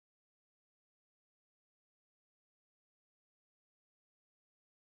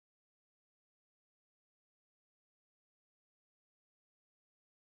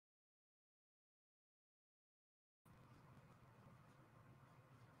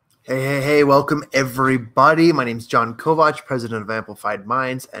Hey, welcome everybody. My name is Jon Kovach, president of Amplified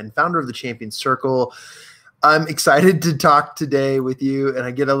Minds and founder of the Champion Circle. I'm excited to talk today with you, and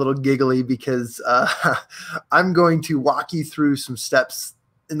I get a little giggly because I'm going to walk you through some steps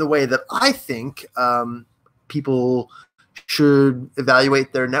in the way that I think people should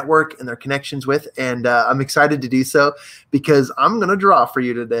evaluate their network and their connections with, and I'm excited to do so because I'm going to draw for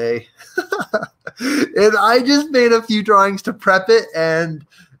you today. And I just made a few drawings to prep it, and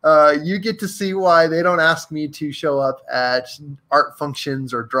you get to see why they don't ask me to show up at art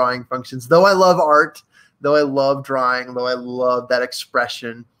functions or drawing functions. Though I love art, though I love drawing, though I love that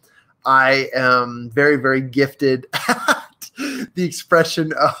expression, I am very, very gifted at the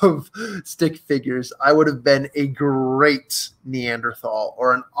expression of stick figures. I would have been a great Neanderthal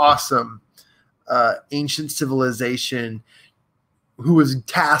or an awesome ancient civilization who was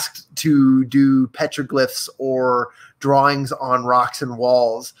tasked to do petroglyphs or drawings on rocks and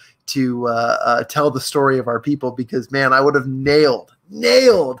walls to tell the story of our people, because man, I would have nailed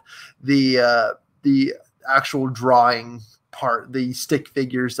the actual drawing part, the stick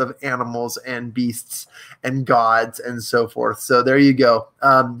figures of animals and beasts and gods and so forth. So there you go.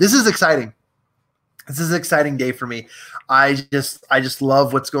 This is exciting. This is an exciting day for me. I just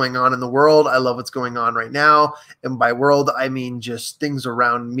love what's going on in the world. I love what's going on right now. And by world, I mean just things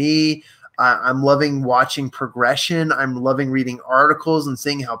around me. I'm loving watching progression. I'm loving reading articles and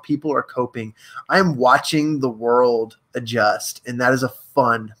seeing how people are coping. I'm watching the world adjust, and that is a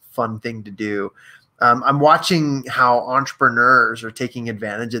fun thing to do. I'm watching how entrepreneurs are taking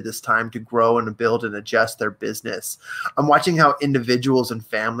advantage of this time to grow and build and adjust their business. I'm watching how individuals and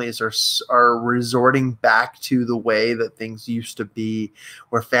families are resorting back to the way that things used to be,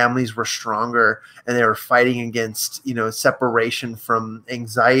 where families were stronger and they were fighting against, separation from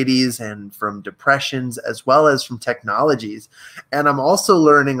anxieties and from depressions, as well as from technologies. And I'm also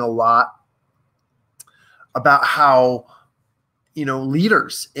learning a lot about how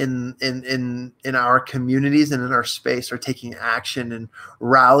leaders in our communities and in our space are taking action and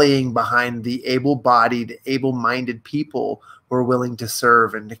rallying behind the able-bodied, able-minded people who are willing to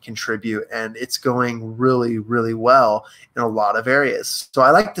serve and to contribute. And it's going really, really well in a lot of areas. So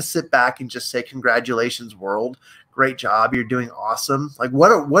I like to sit back and just say, congratulations, world. Great job. You're doing awesome. Like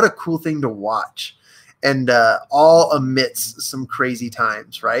what a cool thing to watch. And all amidst some crazy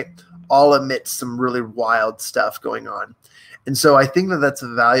times, right? All amidst some really wild stuff going on. And so I think that that's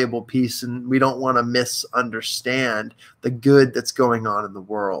a valuable piece, and we don't want to misunderstand the good that's going on in the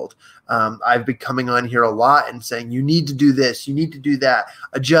world. I've been coming on here a lot and saying, you need to do this, you need to do that,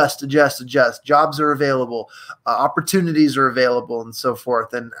 adjust. Jobs are available, opportunities are available, and so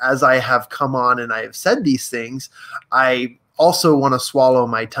forth. And as I have come on and I have said these things, I also want to swallow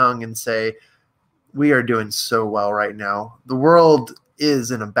my tongue and say, we are doing so well right now. The world is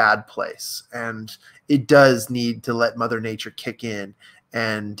in a bad place, and it does need to let Mother Nature kick in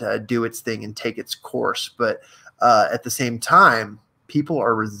and do its thing and take its course. But at the same time, people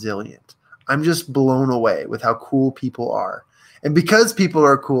are resilient. I'm just blown away with how cool people are. And because people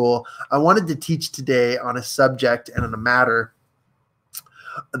are cool, I wanted to teach today on a subject and on a matter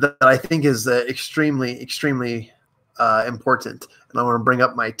that I think is extremely, extremely important. And I want to bring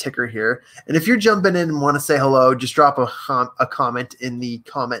up my ticker here. And if you're jumping in and want to say hello, just drop a comment in the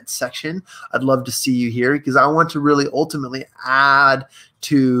comment section. I'd love to see you here, because I want to really ultimately add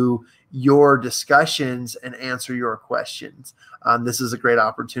to your discussions and answer your questions. This is a great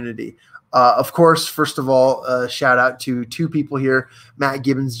opportunity. Of course, first of all, shout out to two people here. Matt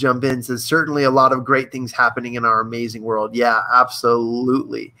Gibbons jump in, says, certainly a lot of great things happening in our amazing world. Yeah,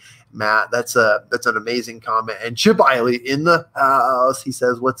 absolutely. Matt, that's an amazing comment. And Chip Eiley in the house, he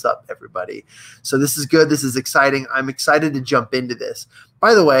says, what's up, everybody? So this is good. This is exciting. I'm excited to jump into this.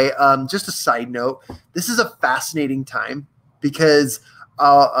 By the way, just a side note, this is a fascinating time because,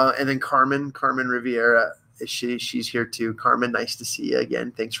 and then Carmen Riviera, she's here too. Carmen, nice to see you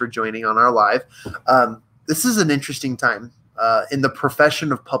again. Thanks for joining on our live. This is an interesting time in the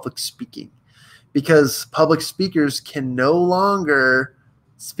profession of public speaking, because public speakers can no longer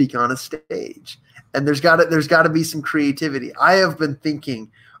speak on a stage, and there's got to be some creativity. I have been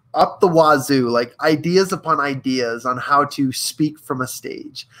thinking up the wazoo, like ideas upon ideas on how to speak from a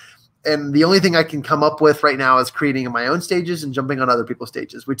stage. And the only thing I can come up with right now is creating my own stages and jumping on other people's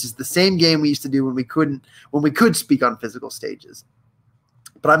stages, which is the same game we used to do when we could speak on physical stages.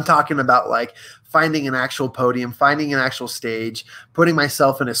 But I'm talking about like finding an actual podium, finding an actual stage, putting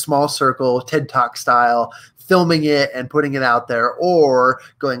myself in a small circle, TED Talk style, filming it and putting it out there, or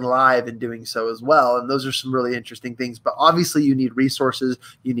going live and doing so as well. And those are some really interesting things. But obviously you need resources,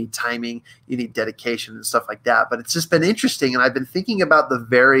 you need timing, you need dedication and stuff like that. But it's just been interesting. And I've been thinking about the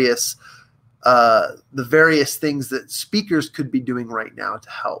various things that speakers could be doing right now to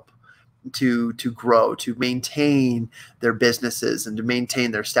help to grow, to maintain their businesses and to maintain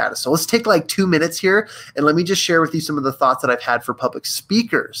their status. So let's take like 2 minutes here and let me just share with you some of the thoughts that I've had for public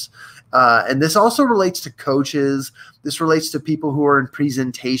speakers. And this also relates to coaches. This relates to people who are in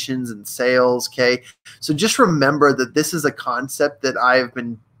presentations and sales. Okay. So just remember that this is a concept that I've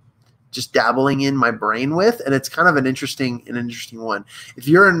been just dabbling in my brain with, and it's kind of an interesting one. If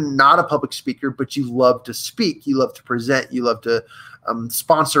you're not a public speaker, but you love to speak, you love to present, you love to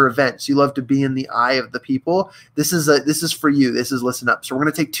sponsor events, you love to be in the eye of the people, this is for you. This is listen up. So we're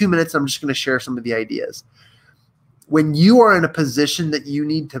going to take 2 minutes. I'm just going to share some of the ideas. When you are in a position that you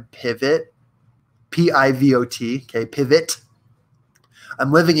need to pivot, P-I-V-O-T, okay, pivot.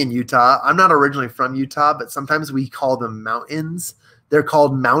 I'm living in Utah. I'm not originally from Utah, but sometimes we call them mountains. They're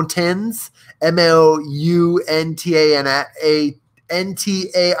called mountains, M-O-U-N-T-A-I-N-S.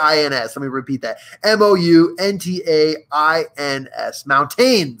 Let me repeat that. M-O-U-N-T-A-I-N-S.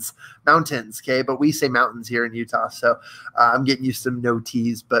 Mountains. Mountains, okay? But we say mountains here in Utah, so I'm getting used to no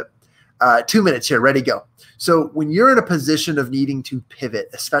T's. But 2 minutes here. Ready, go. So when you're in a position of needing to pivot,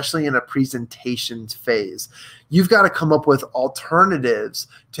 especially in a presentation phase, you've got to come up with alternatives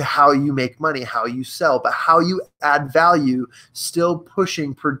to how you make money, how you sell, but how you add value, still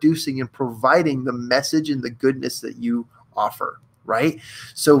pushing, producing, and providing the message and the goodness that you offer, right?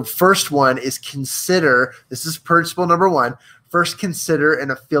 So first one is consider, this is principle number one, first consider an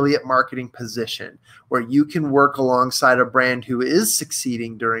affiliate marketing position where you can work alongside a brand who is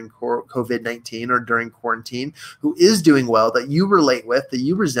succeeding during COVID-19 or during quarantine, who is doing well, that you relate with, that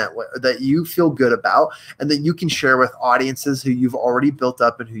you resent with, that you feel good about, and that you can share with audiences who you've already built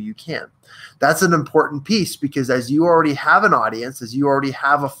up and who you can. That's an important piece, because as you already have an audience, as you already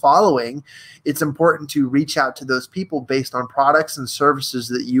have a following, it's important to reach out to those people based on products and services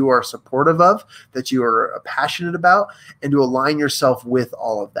that you are supportive of, that you are passionate about, and to align yourself with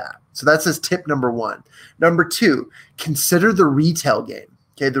all of that. So that's as tip number one. Number two, consider the retail game.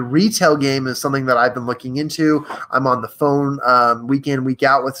 Okay, the retail game is something that I've been looking into. I'm on the phone week in, week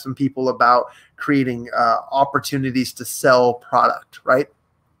out with some people about creating opportunities to sell product, right?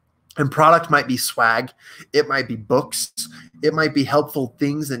 And product might be swag, it might be books, it might be helpful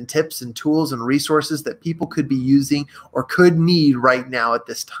things and tips and tools and resources that people could be using or could need right now at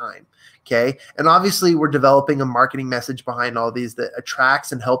this time. Okay. And obviously we're developing a marketing message behind all these that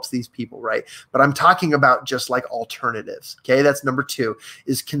attracts and helps these people, right? But I'm talking about just like alternatives. Okay. That's number two,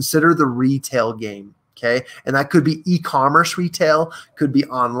 is consider the retail game. Okay. And that could be e-commerce retail, could be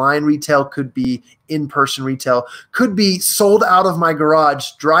online retail, could be in-person retail, could be sold out of my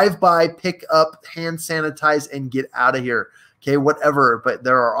garage, drive by, pick up, hand sanitize, and get out of here. Okay. Whatever. But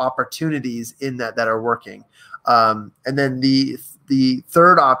there are opportunities in that are working. And then the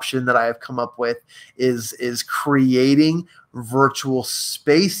third option that I have come up with is creating virtual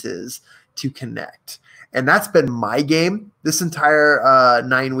spaces to connect. And that's been my game this entire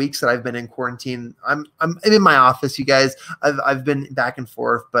 9 weeks that I've been in quarantine. I'm in my office, you guys. I've been back and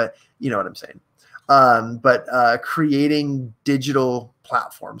forth, but you know what I'm saying. Creating digital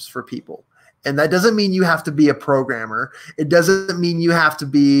platforms for people. And that doesn't mean you have to be a programmer. It doesn't mean you have to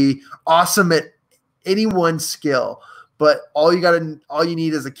be awesome at any one skill. But all you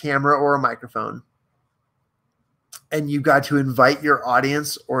need is a camera or a microphone. And you got to invite your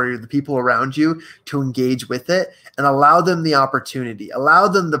audience or the people around you to engage with it and allow them the opportunity, allow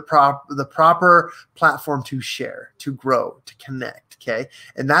them the proper platform to share, to grow, to connect. Okay.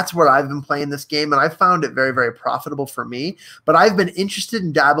 And that's what I've been playing this game. And I found it very, very profitable for me, but I've been interested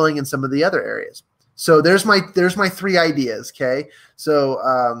in dabbling in some of the other areas. So there's my 3 ideas. Okay.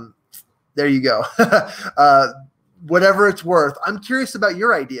 So there you go. Whatever it's worth. I'm curious about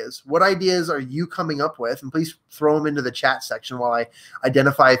your ideas. What ideas are you coming up with? And please throw them into the chat section while I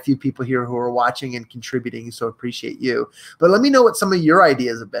identify a few people here who are watching and contributing. So appreciate you. But let me know what some of your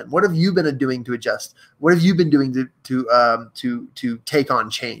ideas have been. What have you been doing to adjust? What have you been doing to take on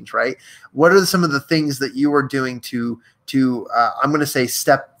change, right? What are some of the things that you are doing to I'm going to say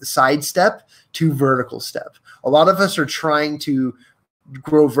sidestep to vertical step? A lot of us are trying to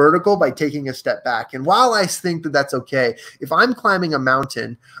grow vertical by taking a step back. And while I think that that's okay, if I'm climbing a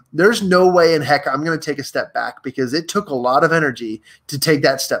mountain, there's no way in heck I'm going to take a step back, because it took a lot of energy to take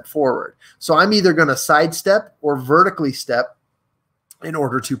that step forward. So I'm either going to sidestep or vertically step in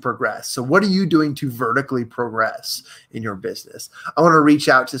order to progress. So what are you doing to vertically progress in your business? I want to reach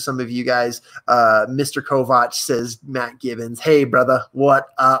out to some of you guys. Mr. Kovach says, Matt Gibbons, hey brother, what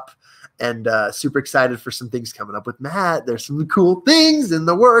up? And super excited for some things coming up with Matt. There's some cool things in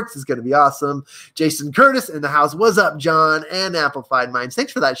the works. It's going to be awesome. Jason Curtis in the house. What's up, John? And Amplified Minds.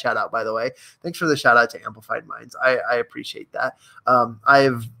 Thanks for that shout out, by the way. Thanks for the shout out to Amplified Minds. I appreciate that.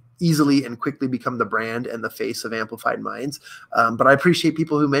 I've easily and quickly become the brand and the face of Amplified Minds. But I appreciate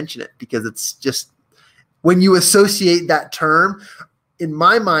people who mention it, because it's just, when you associate that term, in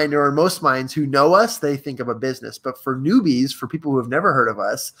my mind, or in most minds who know us, they think of a business. But for newbies, for people who have never heard of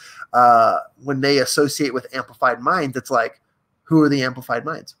us, when they associate with Amplified Minds, it's like, who are the Amplified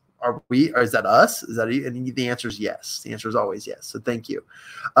Minds? Are we, or is that us? Is that you? And the answer is yes. The answer is always yes. So thank you.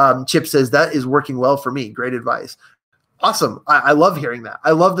 Chip says, that is working well for me. Great advice. Awesome. I love hearing that.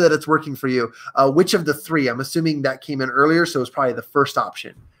 I love that it's working for you. Which of the three? I'm assuming that came in earlier, so it's probably the first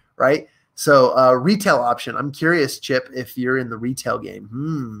option, right? So retail option. I'm curious, Chip, if you're in the retail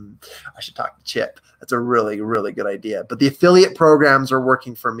game. I should talk to Chip. That's a really, really good idea. But the affiliate programs are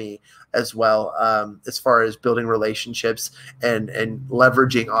working for me as well, as far as building relationships and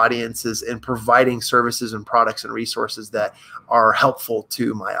leveraging audiences and providing services and products and resources that are helpful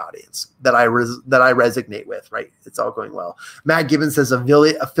to my audience, that I resonate with, right? It's all going well. Matt Gibbons says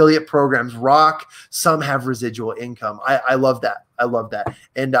affiliate programs rock. Some have residual income. I love that. I love that.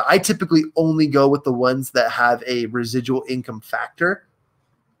 And I typically only go with the ones that have a residual income factor.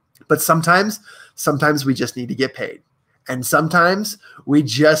 But sometimes we just need to get paid. And sometimes we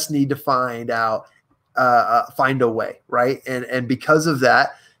just need to find a way, right? And because of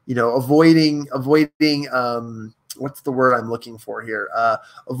that, avoiding what's the word I'm looking for here?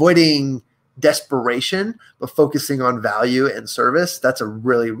 Avoiding desperation, but focusing on value and service. That's a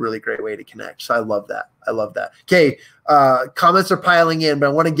really, really great way to connect. So I love that. I love that. Okay. Comments are piling in, but I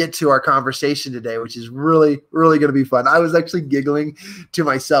want to get to our conversation today, which is really, really going to be fun. I was actually giggling to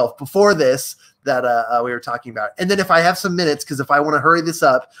myself before this that we were talking about. And then if I have some minutes, because if I want to hurry this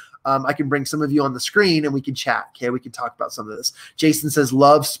up, I can bring some of you on the screen and we can chat. Okay. We can talk about some of this. Jason says,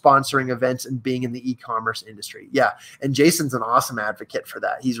 love sponsoring events and being in the e-commerce industry. Yeah. And Jason's an awesome advocate for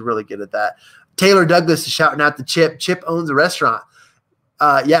that. He's really good at that. Taylor Douglas is shouting out to Chip. Chip owns a restaurant.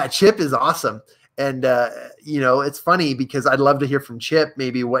 Yeah, Chip is awesome. And, it's funny because I'd love to hear from Chip,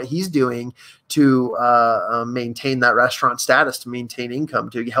 maybe what he's doing to maintain that restaurant status, to maintain income,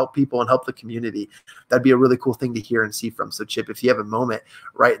 to help people and help the community. That'd be a really cool thing to hear and see from. So Chip, if you have a moment,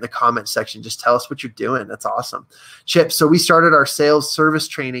 write in the comment section, just tell us what you're doing. That's awesome. Chip, so we started our sales service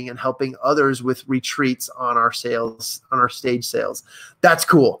training and helping others with retreats on our stage sales. That's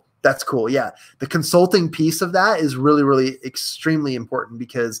cool. That's cool. Yeah. The consulting piece of that is really, really extremely important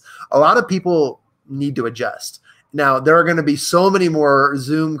because a lot of people need to adjust. Now, there are going to be so many more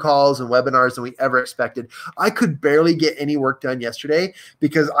Zoom calls and webinars than we ever expected. I could barely get any work done yesterday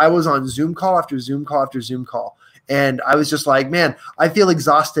because I was on Zoom call after Zoom call after Zoom call. And I was just like, man, I feel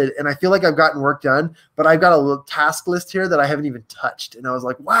exhausted and I feel like I've gotten work done, but I've got a little task list here that I haven't even touched. And I was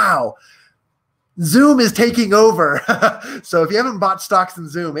like, wow, Zoom is taking over. So if you haven't bought stocks in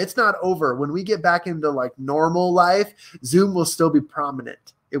Zoom, it's not over. When we get back into like normal life, Zoom will still be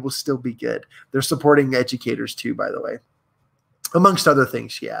prominent. It will still be good. They're supporting educators too, by the way, amongst other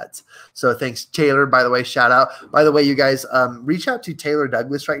things, she adds. So thanks, Taylor, by the way, shout out. By the way, you guys, reach out to Taylor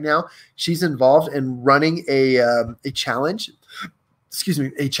Douglas right now. She's involved in running a challenge. Excuse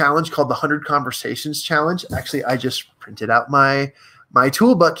me, a challenge called the 100 Conversations Challenge. Actually, I just printed out my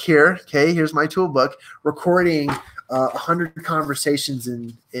toolbook here. Okay, here's my toolbook, recording 100 conversations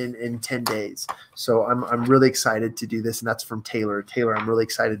in 10 days. So I'm really excited to do this, and that's from Taylor. Taylor, I'm really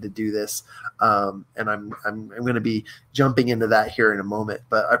excited to do this, and I'm going to be jumping into that here in a moment.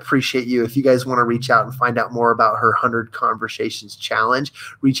 But I appreciate you. If you guys want to reach out and find out more about her 100 Conversations Challenge,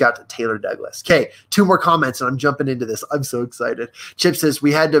 reach out to Taylor Douglas. Okay, 2 more comments, and I'm jumping into this. I'm so excited. Chip says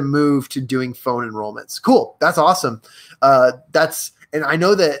we had to move to doing phone enrollments. Cool, that's awesome. And I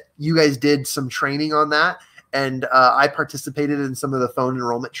know that you guys did some training on that. And I participated in some of the phone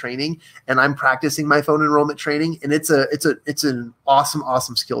enrollment training, and I'm practicing my phone enrollment training, and it's an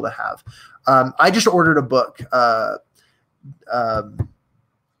awesome skill to have. I just ordered a book,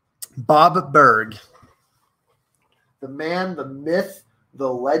 Bob Burg, the man, the myth, the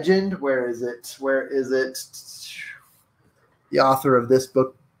legend. Where is it? The author of this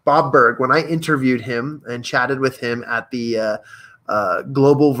book, Bob Burg. When I interviewed him and chatted with him at the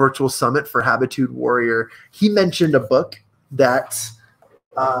Global Virtual Summit for Habitude Warrior, he mentioned a book that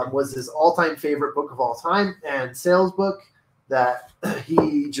was his all-time favorite book of all time and sales book that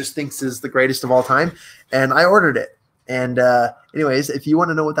he just thinks is the greatest of all time. And I ordered it. And anyways, if you want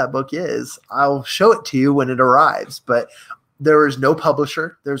to know what that book is, I'll show it to you when it arrives. But there is no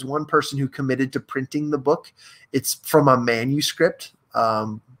publisher. There's one person who committed to printing the book. It's from a manuscript,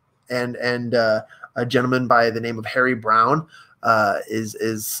 and a gentleman by the name of Harry Brown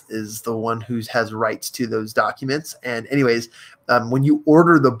is the one who has rights to those documents. And anyways, when you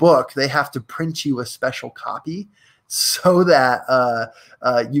order the book, they have to print you a special copy so that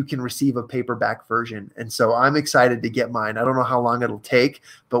you can receive a paperback version. And so I'm excited to get mine. I don't know how long it'll take,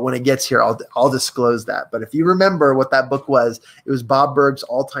 but when it gets here, I'll disclose that. But if you remember what that book was, it was Bob Berg's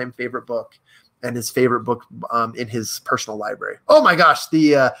all-time favorite book and his favorite book in his personal library. Oh my gosh,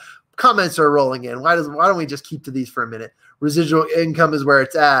 the comments are rolling in. Why don't we just keep to these for a minute? Residual income is where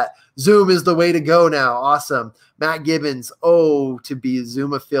it's at. Zoom is the way to go now. Awesome. Matt Gibbons, to be a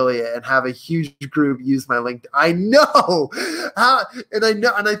Zoom affiliate and have a huge group use my link. I know. And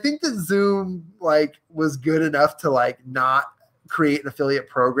I think that Zoom was good enough to not create an affiliate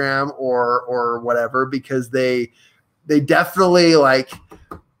program or whatever, because they definitely I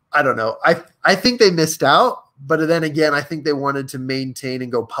don't know. I think they missed out. But then again, I think they wanted to maintain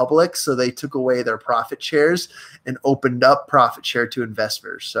and go public, so they took away their profit shares and opened up profit share to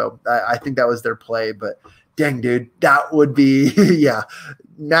investors. So I think that was their play. But dang, dude, that would be yeah.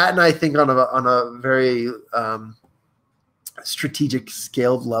 Matt and I think on a very strategic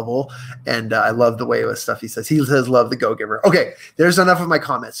scaled level, and I love the way of stuff he says. He says, "Love the Go Giver." Okay, there's enough of my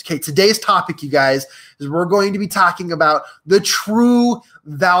comments. Okay, today's topic, you guys, is we're going to be talking about the true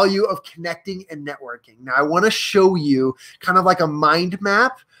value of connecting and networking. Now, I want to show you kind of like a mind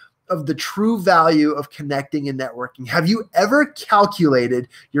map of the true value of connecting and networking. Have you ever calculated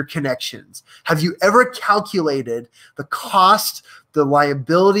your connections? Have you ever calculated the cost, the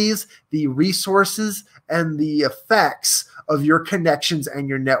liabilities, the resources, and the effects of your connections and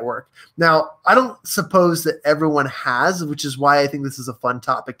your network? Now, I don't suppose that everyone has, which is why I think this is a fun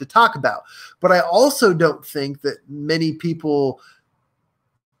topic to talk about. But I also don't think that many people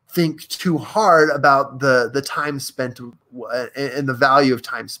think too hard about the time spent and the value of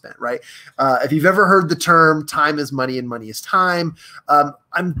time spent, right? If you've ever heard the term time is money and money is time,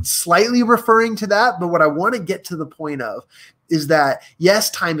 I'm slightly referring to that. But what I want to get to the point of is that, yes,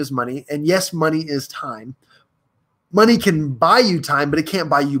 time is money, and yes, money is time. Money can buy you time, but it can't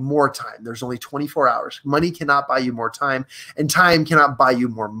buy you more time. There's only 24 hours. Money cannot buy you more time, and time cannot buy you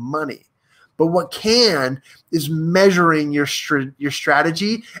more money. But what can is measuring your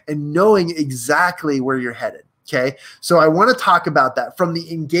strategy and knowing exactly where you're headed, okay? So I want to talk about that from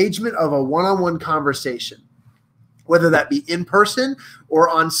the engagement of a one-on-one conversation, whether that be in person or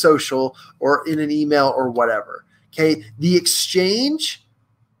on social or in an email or whatever, okay? The exchange,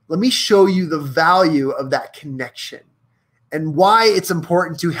 let me show you the value of that connection and why it's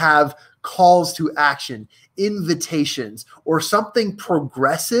important to have calls to action, invitations, or something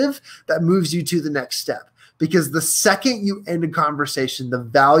progressive that moves you to the next step. Because the second you end a conversation, the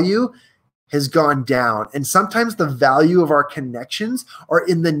value has gone down. And sometimes the value of our connections are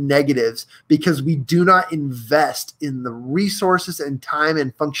in the negatives because we do not invest in the resources and time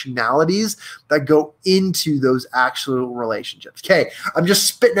and functionalities that go into those actual relationships. Okay, I'm just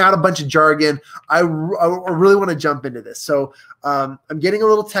spitting out a bunch of jargon. I really want to jump into this. So I'm getting a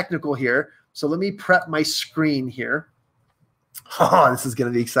little technical here. So let me prep my screen here. Oh, this is going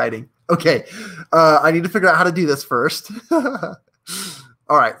to be exciting. Okay, I need to figure out how to do this first.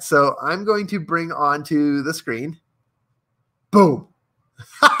 All right, so I'm going to bring onto the screen. Boom.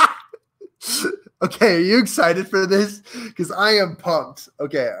 Okay, are you excited for this? Because I am pumped.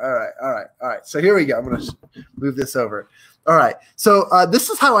 Okay, all right. So here we go. I'm going to move this over. All right, so this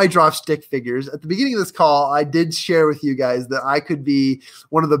is how I draw stick figures. At the beginning of this call, I did share with you guys that I could be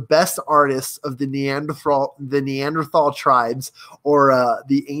one of the best artists of the Neanderthal tribes or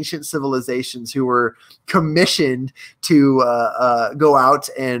the ancient civilizations who were commissioned to go out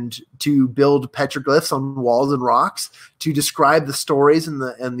and to build petroglyphs on walls and rocks to describe the stories and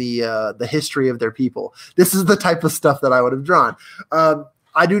the history of their people. This is the type of stuff that I would have drawn.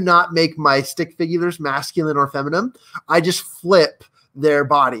 I do not make my stick figures masculine or feminine. I just flip their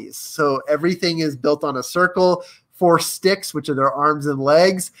bodies. So everything is built on a circle, 4 sticks, which are their arms and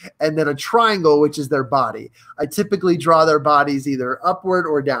legs, and then a triangle, which is their body. I typically draw their bodies either upward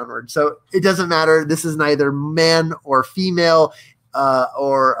or downward. So it doesn't matter. This is neither man or female.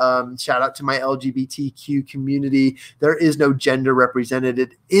 Shout out to my LGBTQ community. There is no gender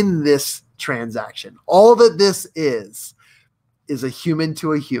represented in this transaction. All that this is a human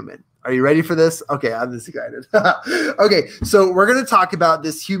to a human. Are you ready for this? Okay, I'm just excited. Okay, so we're going to talk about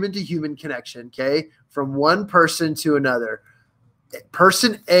this human to human connection, okay, from one person to another.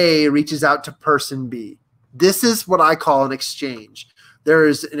 Person A reaches out to person B. This is what I call an exchange. There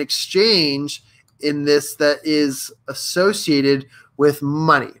is an exchange in this that is associated with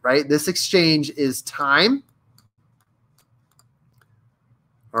money, right? This exchange is time.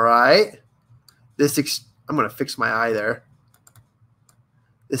 All right. I'm going to fix my eye there.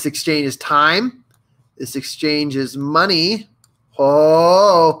 This exchange is time. This exchange is money.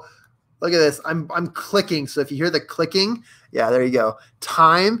 Oh, look at this. I'm clicking. So if you hear the clicking, yeah, there you go.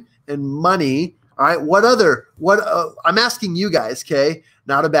 Time and money. All right. I'm asking you guys, okay?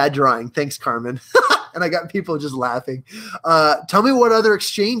 Not a bad drawing. Thanks, Carmen. And I got people just laughing. Tell me what other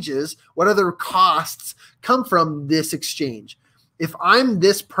exchanges, what other costs come from this exchange. If I'm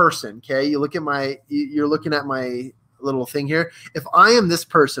this person, okay, you're looking at my little thing here. If I am this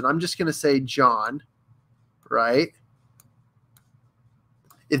person, I'm just going to say John, right?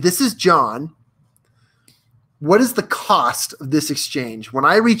 If this is John, what is the cost of this exchange? When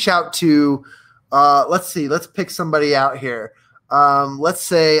I reach out to, let's pick somebody out here. Let's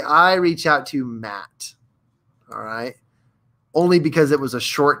say I reach out to Matt, all right? Only because it was a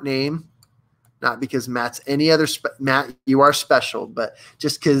short name, not because Matt's any other, Matt, you are special, but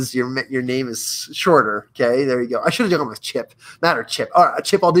just because your name is shorter, okay? There you go. I should have gone with Chip. Matt or Chip. All right,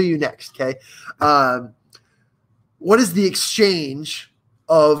 Chip, I'll do you next, okay? What is the exchange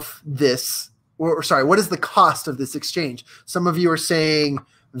of this? Or sorry, what is the cost of this exchange? Some of you are saying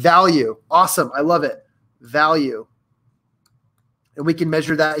value. Awesome. I love it. Value. And we can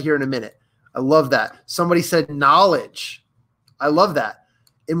measure that here in a minute. I love that. Somebody said knowledge. I love that.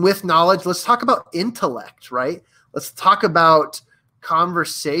 And with knowledge, let's talk about intellect, right? Let's talk about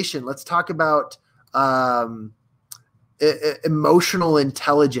conversation. Let's talk about emotional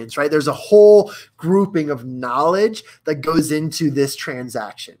intelligence, right? There's a whole grouping of knowledge that goes into this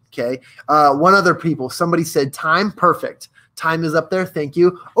transaction, okay? One other people, somebody said time, perfect. Time is up there, thank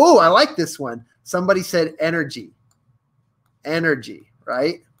you. Oh, I like this one. Somebody said energy. Energy,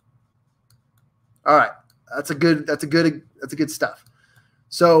 right? All right, that's good stuff.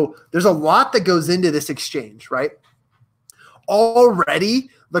 So there's a lot that goes into this exchange, right? Already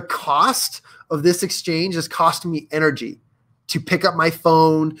the cost of this exchange is costing me energy to pick up my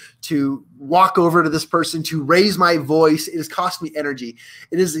phone, to walk over to this person, to raise my voice. It has cost me energy.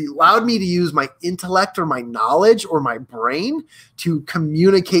 It has allowed me to use my intellect or my knowledge or my brain to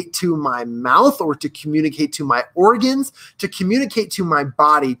communicate to my mouth or to communicate to my organs, to communicate to my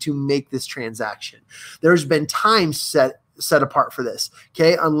body to make this transaction. There's been time set apart for this,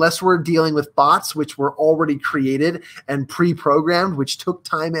 okay? Unless we're dealing with bots, which were already created and pre-programmed, which took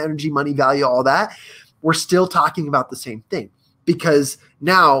time, energy, money, value, all that, we're still talking about the same thing because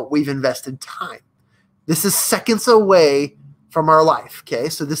now we've invested time. This is seconds away from our life, okay?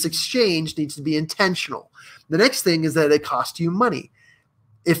 So this exchange needs to be intentional. The next thing is that it costs you money.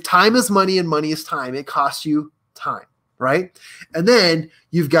 If time is money and money is time, it costs you time, right? And then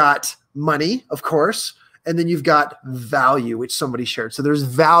you've got money, of course, and then you've got value, which somebody shared. So there's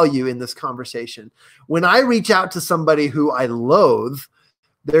value in this conversation. When I reach out to somebody who I loathe,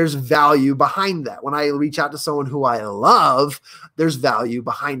 there's value behind that. When I reach out to someone who I love, there's value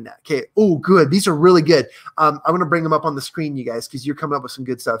behind that. Okay. Oh, good. These are really good. I'm going to bring them up on the screen, you guys, because you're coming up with some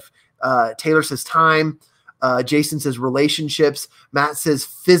good stuff. Taylor says time. Jason says relationships. Matt says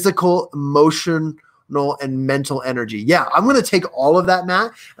physical, emotional, and mental energy. Yeah, I'm going to take all of that,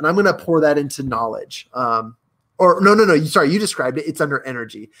 Matt, and I'm going to pour that into knowledge. No. Sorry, you described it. It's under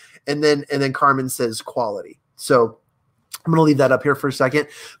energy. And then Carmen says quality. So I'm going to leave that up here for a second,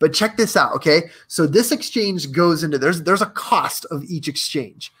 but check this out. Okay. So this exchange goes into, there's a cost of each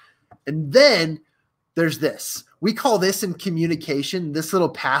exchange. And then there's this, we call this in communication, this little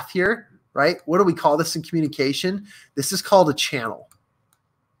path here, right? What do we call this in communication? This is called a channel.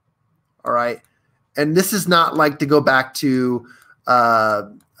 All right. And this is not like to go back to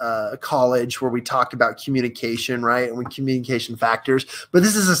college where we talked about communication, right? And with communication factors, but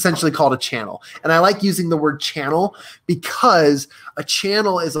this is essentially called a channel. And I like using the word channel because a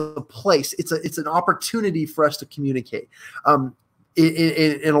channel is a place. It's an opportunity for us to communicate.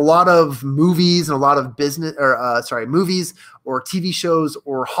 In a lot of movies and a lot of movies or TV shows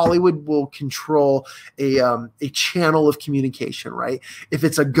or Hollywood will control a channel of communication, right? If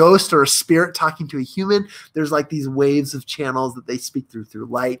it's a ghost or a spirit talking to a human, there's like these waves of channels that they speak through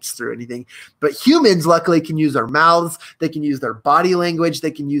lights, through anything. But humans luckily can use their mouths. They can use their body language.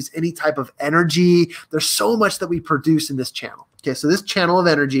 They can use any type of energy. There's so much that we produce in this channel. Okay, so this channel of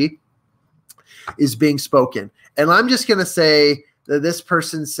energy is being spoken. And I'm just going to say that this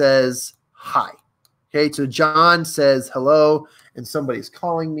person says hi. Okay, so John says hello, and somebody's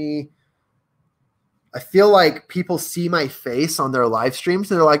calling me. I feel like people see my face on their live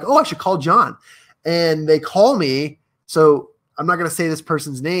streams, and they're like, oh, I should call John. and they call me. So I'm not going to say this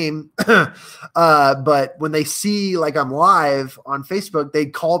person's name, but when they see like I'm live on Facebook, they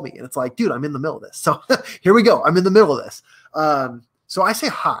call me and it's like, dude, I'm in the middle of this. So here we go. I'm in the middle of this. So I say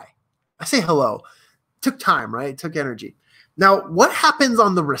hi. I say hello. Took time, right? It took energy. Now, what happens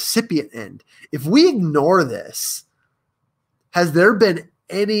on the recipient end? If we ignore this, has there been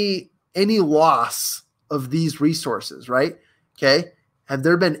any loss of these resources, right? Okay. Have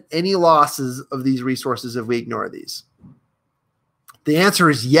there been any losses of these resources if we ignore these? The answer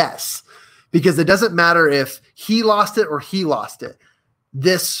is yes, because it doesn't matter if he lost it or he lost it.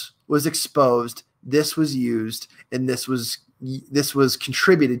 This was exposed, this was used, and this was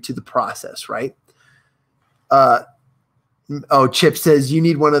contributed to the process, right? Chip says you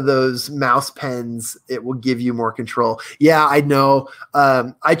need one of those mouse pens. It will give you more control. Yeah, I know.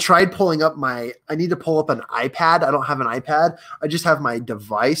 I tried pulling up I need to pull up an iPad. I don't have an iPad. I just have my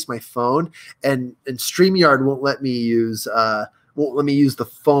device, my phone, and StreamYard won't let me use the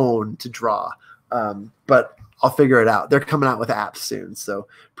phone to draw. But I'll figure it out. They're coming out with apps soon, so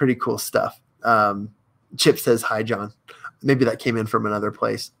pretty cool stuff. Chip says, hi, John. Maybe that came in from another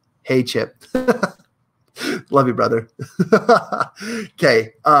place. Hey, Chip. Love you, brother.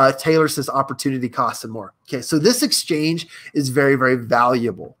 Okay. Taylor says opportunity, costs, and more. Okay. So this exchange is very, very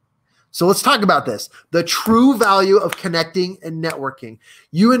valuable. So let's talk about this. The true value of connecting and networking.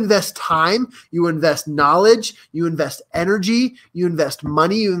 You invest time, you invest knowledge, you invest energy, you invest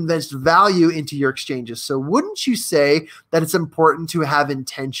money, you invest value into your exchanges. So wouldn't you say that it's important to have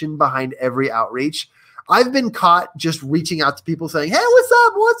intention behind every outreach? I've been caught just reaching out to people saying, hey, what's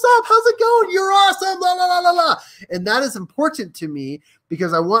up? What's up? How's it going? You're awesome. La, la, la, la, la. And that is important to me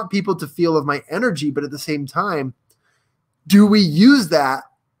because I want people to feel of my energy. But at the same time, do we use that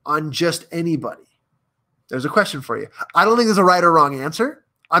on just anybody? There's a question for you. I don't think there's a right or wrong answer.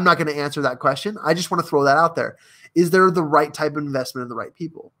 I'm not going to answer that question. I just want to throw that out there. Is there the right type of investment in the right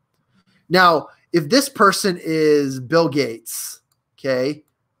people? Now, if this person is Bill Gates, okay,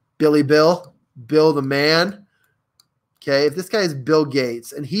 Bill the man, okay, if this guy is Bill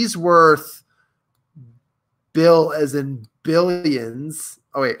Gates and he's worth Bill as in billions.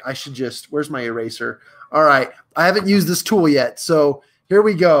 Oh, wait, I should just, where's my eraser? All right, I haven't used this tool yet, so here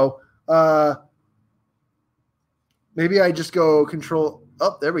we go. Maybe I just go control.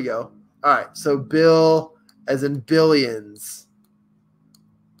 Oh, there we go. All right. So Bill as in billions.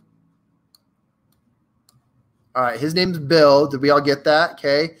 All right. His name's Bill. Did we all get that?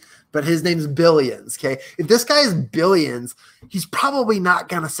 Okay. But his name's billions. Okay. If this guy is billions, he's probably not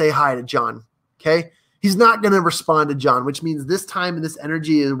going to say hi to John. Okay. He's not going to respond to John, which means this time and this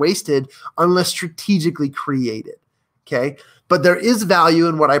energy is wasted unless strategically created. Okay. But there is value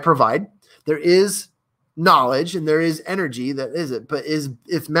in what I provide. There is knowledge and there is energy that is it. But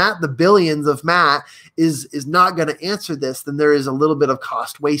if Matt, the billions of Matt is not going to answer this, then there is a little bit of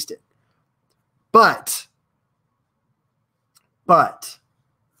cost wasted. But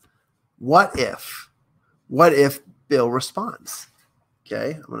what if Bill responds?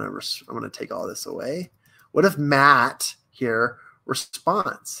 Okay, I'm gonna take all this away. What if Matt here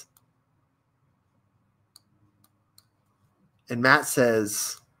responds? And Matt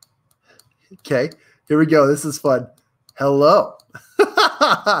says, okay, here we go. This is fun. Hello.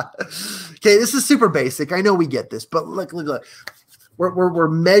 Okay, this is super basic. I know we get this, but look. We're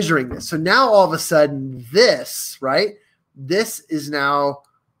measuring this. So now all of a sudden this, right? This is now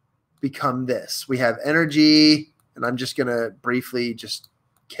become this. We have energy, and I'm just going to briefly just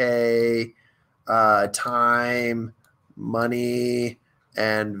K, time, money,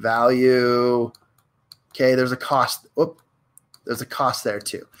 and value. Okay, there's a cost. There's a cost there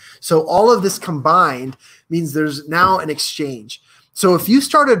too. So all of this combined means there's now an exchange. So if you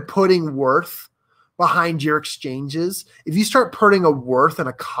started putting worth behind your exchanges, if you start putting a worth and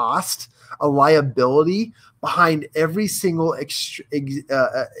a cost, a liability behind every single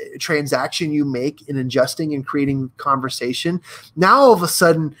transaction you make in ingesting and creating conversation, now all of a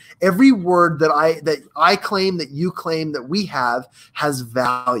sudden, every word that I claim, that you claim, that we have has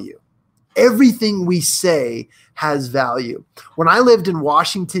value. Everything we say has value. When I lived in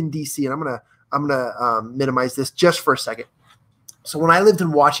Washington, D.C., and I'm gonna minimize this just for a second. So when I lived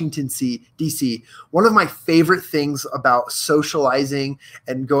in Washington, D.C., one of my favorite things about socializing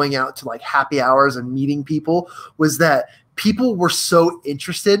and going out to like happy hours and meeting people was that people were so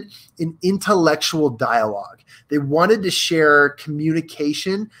interested in intellectual dialogue. They wanted to share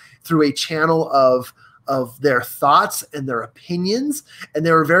communication through a channel of of their thoughts and their opinions. And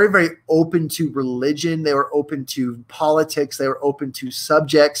they were very, very open to religion. They were open to politics. They were open to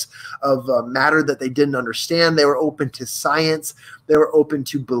subjects of matter that they didn't understand. They were open to science. They were open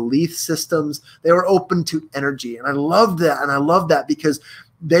to belief systems. They were open to energy. And I loved that. And I love that because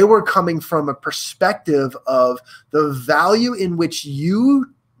they were coming from a perspective of the value in which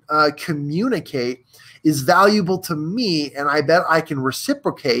you communicate is valuable to me, and I bet I can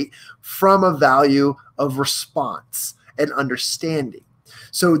reciprocate from a value of response and understanding.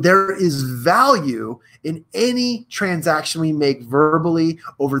 So there is value in any transaction we make verbally,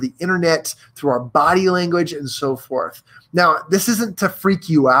 over the internet, through our body language, and so forth. Now, this isn't to freak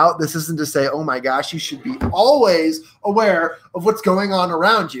you out. This isn't to say, oh my gosh, you should be always aware of what's going on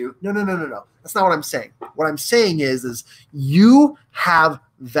around you. No. That's not what I'm saying. What I'm saying is you have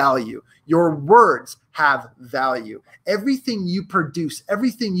value. Your words have value. Everything you produce,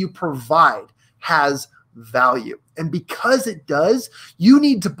 everything you provide has value. And because it does, you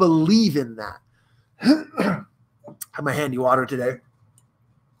need to believe in that. I have my handy water today.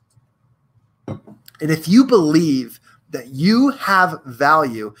 And if you believe that you have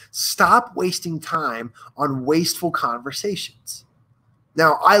value, stop wasting time on wasteful conversations.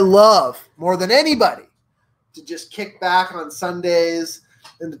 Now, I love more than anybody to just kick back on Sundays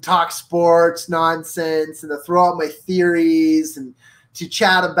and to talk sports nonsense and to throw out my theories and to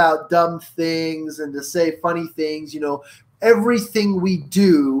chat about dumb things and to say funny things. You know, everything we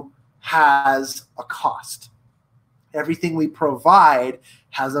do has a cost. Everything we provide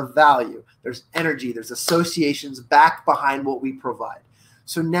has a value. There's energy, there's associations back behind what we provide.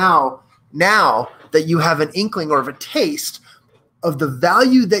 So now that you have an inkling or of a taste of the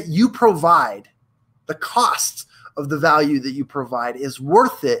value that you provide, the cost of the value that you provide is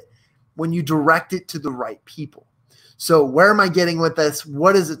worth it when you direct it to the right people. So where am I getting with this?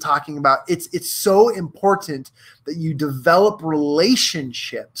 What is it talking about? It's so important that you develop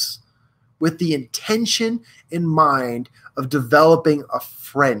relationships with the intention in mind of developing a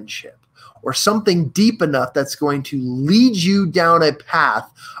friendship or something deep enough that's going to lead you down a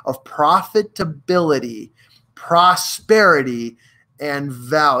path of profitability, prosperity, and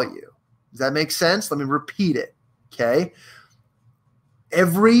value. Does that make sense? Let me repeat it, okay?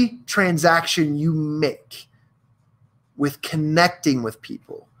 Every transaction you make with connecting with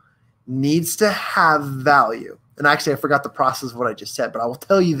people needs to have value. And actually, I forgot the process of what I just said, but I will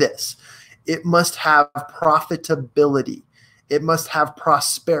tell you this. It must have profitability. It must have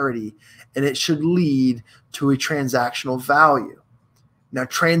prosperity, and it should lead to a transactional value. Now,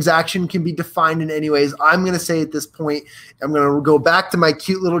 transaction can be defined in any ways. I'm going to say at this point, I'm going to go back to my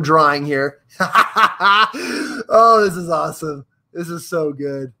cute little drawing here. Oh, this is awesome. This is so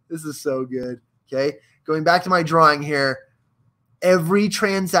good. This is so good. Okay. Going back to my drawing here, every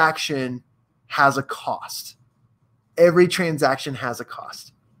transaction has a cost. Every transaction has a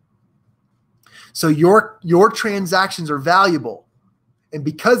cost. So your transactions are valuable. And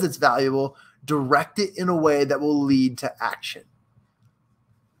because it's valuable, direct it in a way that will lead to action.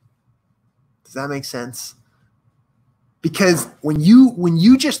 Does that make sense? Because when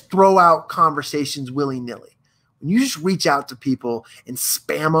you just throw out conversations willy-nilly, when you just reach out to people and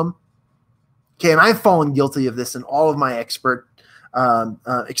spam them, okay, and I've fallen guilty of this in all of my expert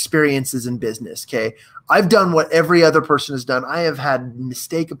experiences in business, okay? I've done what every other person has done. I have had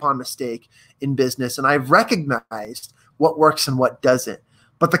mistake upon mistake in business, and I've recognized what works and what doesn't.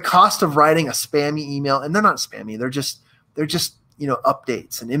 But the cost of writing a spammy email, and they're not spammy, they're just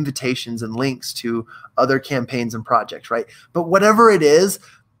updates and invitations and links to other campaigns and projects, right? But whatever it is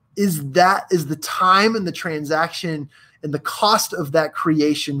the time and the transaction and the cost of that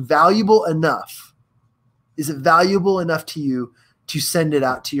creation valuable enough? Is it valuable enough to you to send it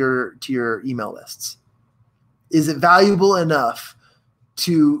out to your email lists? Is it valuable enough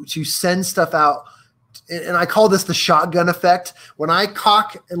to send stuff out? And I call this the shotgun effect. When I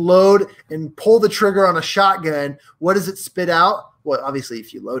cock and load and pull the trigger on a shotgun, what does it spit out? Well, obviously,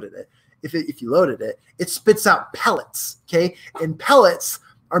 if you loaded it, it spits out pellets, okay? And pellets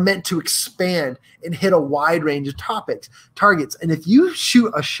are meant to expand and hit a wide range of targets. And if you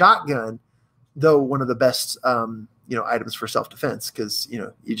shoot a shotgun, though one of the best items for self-defense, because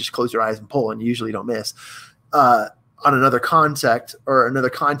you just close your eyes and pull and you usually don't miss. On another context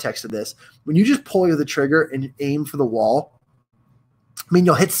of this, when you just pull the trigger and aim for the wall, I mean,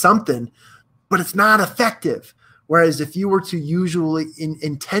 you'll hit something, but it's not effective. Whereas if you were to usually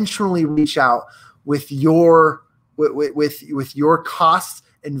intentionally reach out with your costs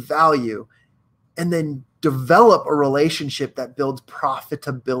and value, and then develop a relationship that builds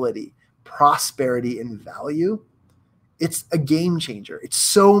profitability, prosperity, and value, It's a game changer. It's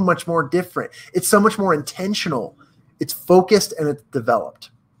so much more different. It's so much more intentional. It's focused and it's developed.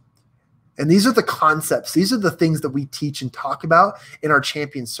 And these are the concepts. These are the things that we teach and talk about in our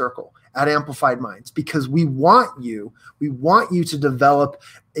champion circle at Amplified Minds, because we want you to develop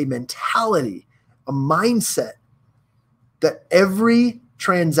a mentality, a mindset that every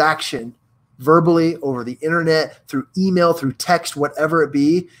transaction, verbally, over the internet, through email, through text, whatever it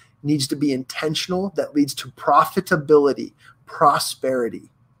be, needs to be intentional, that leads to profitability, prosperity,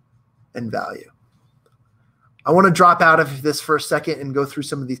 and value. I want to drop out of this for a second and go through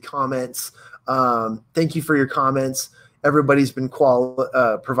some of these comments. Thank you for your comments. Everybody's been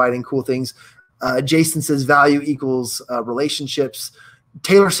providing cool things. Jason says value equals relationships.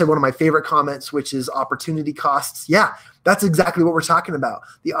 Taylor said one of my favorite comments, which is opportunity costs. Yeah, that's exactly what we're talking about.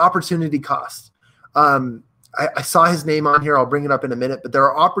 The opportunity cost. I saw his name on here. I'll bring it up in a minute, but there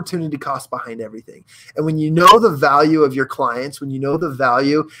are opportunity costs behind everything. And when you know the value of your clients, when you know the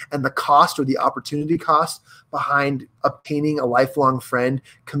value and the cost or the opportunity cost behind obtaining a lifelong friend,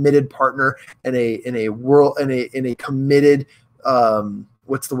 committed partner, and in a committed,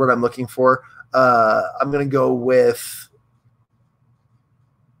 what's the word I'm looking for? I'm going to go with,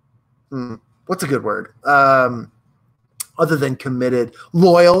 what's a good word? Other than committed,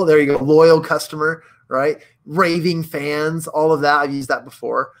 loyal. There you go. Loyal customer, right? Raving fans, all of that. I've used that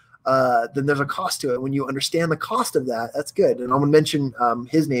before. Then there's a cost to it. When you understand the cost of that, that's good. And I'm going to mention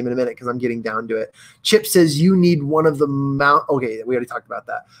his name in a minute because I'm getting down to it. Chip says you need one of the mount. Okay, we already talked about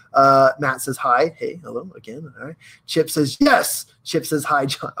that. Matt says hi. Hey, hello again. All right. Chip says yes. Chip says hi,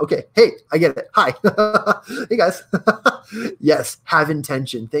 John. Okay. Hey, I get it. Hi. Hey guys. Yes. Have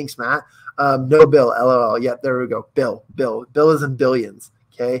intention. Thanks, Matt. No Bill. LOL. Yep. There we go. Bill is in billions.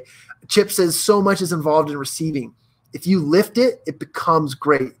 Okay. Chip says so much is involved in receiving. If you lift it, it becomes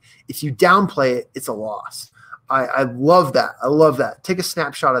great. If you downplay it, it's a loss. I love that. I love that. Take a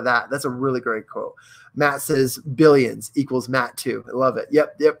snapshot of that. That's a really great quote. Matt says billions equals Matt too. I love it.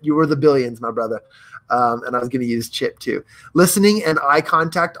 Yep. You were the billions, my brother. And I was going to use Chip too. Listening and eye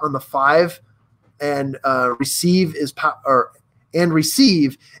contact on the 5 and receive is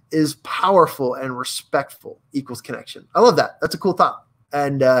powerful and respectful equals connection. I love that. That's a cool thought.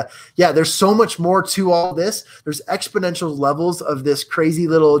 And yeah, there's so much more to all this. There's exponential levels of this crazy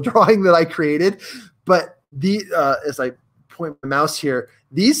little drawing that I created. But as I point my mouse here,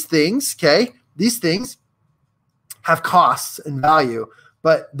 these things have costs and value,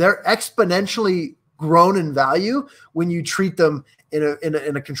 but they're exponentially grown in value when you treat them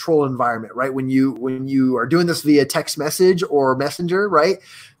in a controlled environment, right? When you are doing this via text message or messenger, right?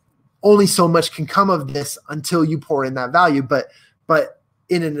 Only so much can come of this until you pour in that value. But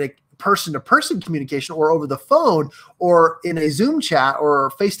in a person-to-person communication or over the phone or in a Zoom chat or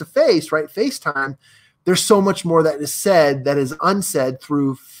face-to-face, right? FaceTime, there's so much more that is said that is unsaid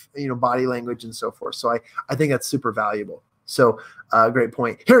through, body language and so forth. So I think that's super valuable. So great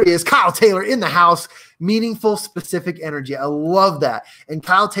point. Here he is, Kyle Taylor in the house, meaningful, specific energy. I love that. And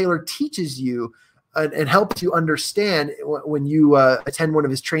Kyle Taylor teaches you and helps you understand when you attend one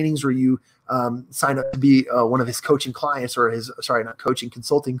of his trainings or you sign up to be one of his coaching clients or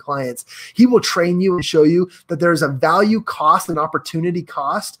consulting clients. He will train you and show you that there's a value cost and opportunity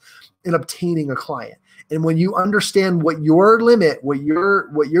cost in obtaining a client. And when you understand what your limit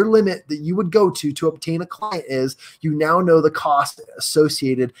that you would go to obtain a client is, you now know the cost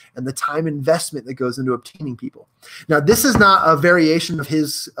associated and the time investment that goes into obtaining people. Now, this is not a variation of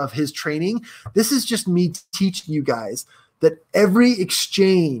his training. This is just me teaching you guys that every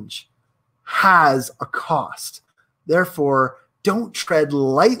exchange has a cost. Therefore, don't tread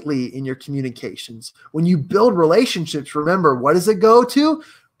lightly in your communications. When you build relationships, remember, what does it go to?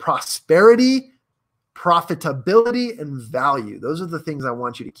 Prosperity, profitability, and value. Those are the things I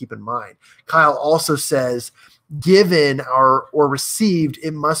want you to keep in mind. Kyle also says, given or received,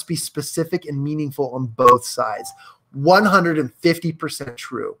 it must be specific and meaningful on both sides. 150%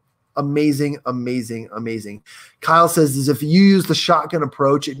 true. Amazing, amazing, amazing. Kyle says is if you use the shotgun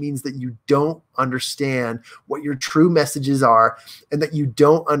approach, it means that you don't understand what your true messages are and that you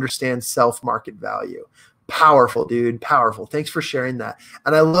don't understand self-market value. Powerful, dude. Powerful. Thanks for sharing that.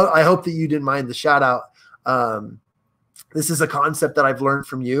 And I hope that you didn't mind the shout out. This is a concept that I've learned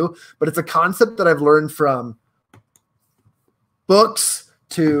from you, but it's a concept that I've learned from books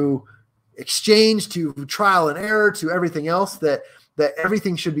to exchange to trial and error to everything else, that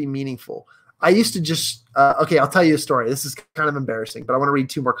everything should be meaningful. I used to just, okay, I'll tell you a story. This is kind of embarrassing, but I want to read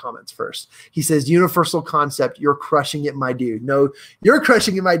 2 more comments first. He says, universal concept, you're crushing it, my dude. No, you're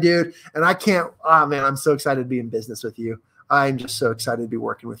crushing it, my dude. And I can't, man, I'm so excited to be in business with you. I'm just so excited to be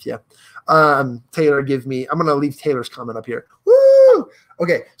working with you. Taylor, I'm going to leave Taylor's comment up here. Woo!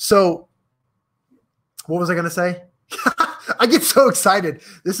 Okay, so what was I going to say? I get so excited.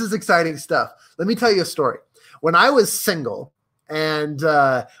 This is exciting stuff. Let me tell you a story. When I was single and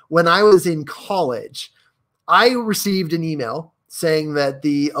when I was in college, I received an email saying that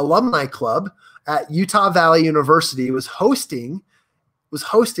the alumni club at Utah Valley University was hosting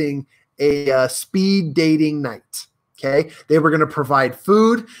a speed dating night. Okay. They were going to provide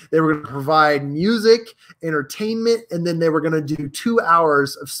food. They were going to provide music, entertainment, and then they were going to do 2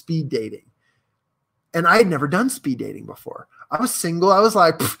 hours of speed dating. And I had never done speed dating before. I was single. I was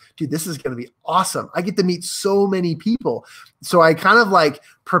like, dude, this is going to be awesome. I get to meet so many people. So I kind of like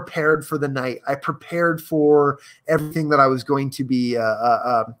prepared for the night. I prepared for everything that I was going to be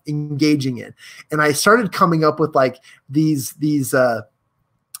engaging in. And I started coming up with like these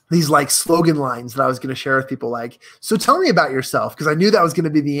like slogan lines that I was going to share with people, like, so tell me about yourself. Cause I knew that was going to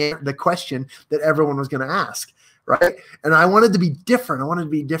be the question that everyone was going to ask. Right. And I wanted to be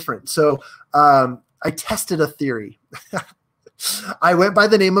different. So, I tested a theory. I went by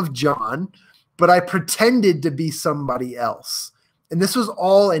the name of John, but I pretended to be somebody else. And this was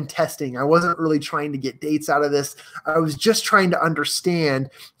all in testing. I wasn't really trying to get dates out of this. I was just trying to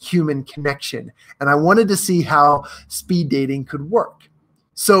understand human connection. And I wanted to see how speed dating could work.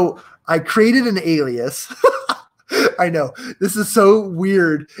 So I created an alias. I know this is so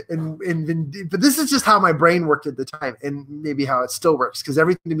weird, but this is just how my brain worked at the time, and maybe how it still works, because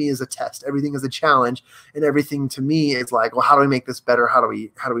everything to me is a test, everything is a challenge, and everything to me is like, well, how do we make this better? How do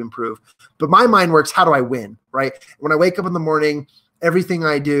we improve? But my mind works, how do I win? Right? When I wake up in the morning, everything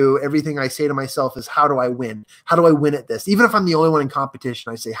I do, everything I say to myself is, how do I win? How do I win at this? Even if I'm the only one in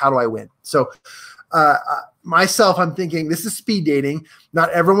competition, I say, how do I win? So myself, I'm thinking, this is speed dating. Not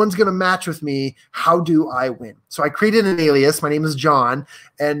everyone's going to match with me. How do I win? So I created an alias. My name is John.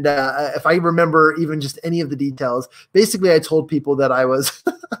 And if I remember even just any of the details, basically I told people that I was,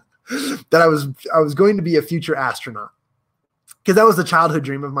 I was going to be a future astronaut. Because that was a childhood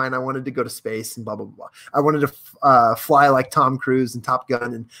dream of mine. I wanted to go to space and blah, blah, blah. I wanted to fly like Tom Cruise and Top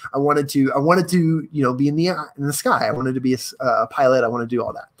Gun. And I wanted to, be in the sky. I wanted to be a pilot. I want to do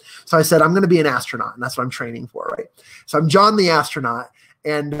all that. So I said, I'm going to be an astronaut. And that's what I'm training for, right? So I'm John the astronaut.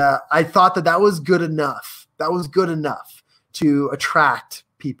 And I thought that was good enough. That was good enough to attract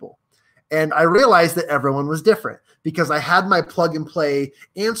people. And I realized that everyone was different, because I had my plug and play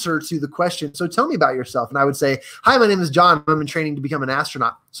answer to the question. So tell me about yourself. And I would say, hi, my name is John. I'm in training to become an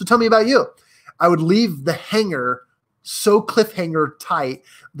astronaut. So tell me about you. I would leave the hanger so cliffhanger tight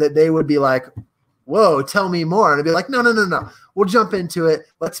that they would be like, whoa, tell me more. And I'd be like, no. We'll jump into it.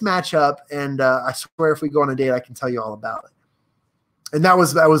 Let's match up. And I swear if we go on a date, I can tell you all about it. And that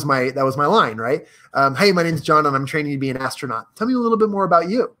was my line, right? Hey, my name is John and I'm training to be an astronaut. Tell me a little bit more about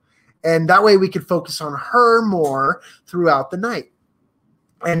you. And that way we could focus on her more throughout the night.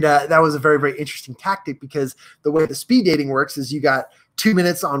 And that was a very, very interesting tactic, because the way the speed dating works is you got 2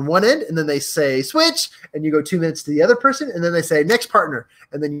 minutes on one end, and then they say switch, and you go 2 minutes to the other person, and then they say next partner,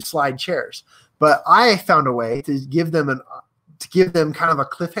 and then you slide chairs. But I found a way to give them kind of a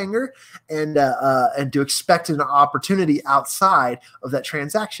cliffhanger and to expect an opportunity outside of that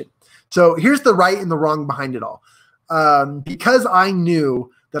transaction. So here's the right and the wrong behind it all. Because I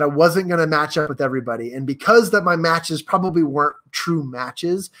knew that I wasn't going to match up with everybody, and because that my matches probably weren't true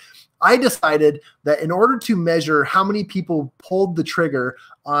matches, I decided that in order to measure how many people pulled the trigger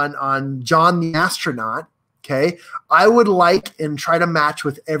on John the astronaut, okay, I would like and try to match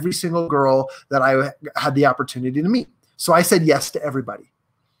with every single girl that I had the opportunity to meet. So I said yes to everybody.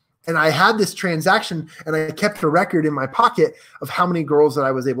 And I had this transaction, and I kept a record in my pocket of how many girls that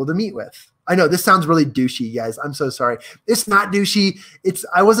I was able to meet with. I know this sounds really douchey, guys. I'm so sorry. It's not douchey.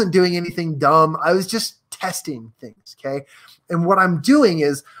 I wasn't doing anything dumb. I was just testing things, okay? And what I'm doing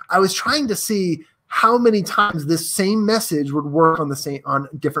is I was trying to see how many times this same message would work on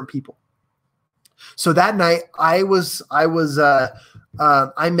different people. So that night I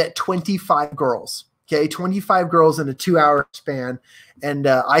met 25 girls. Okay, 25 girls in a 2-hour span. And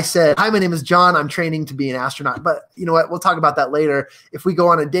I said, hi, my name is John. I'm training to be an astronaut. But you know what? We'll talk about that later. If we go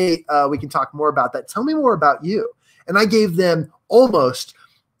on a date, we can talk more about that. Tell me more about you. And I gave them almost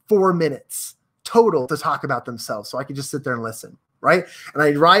 4 minutes total to talk about themselves, so I could just sit there and listen, right? And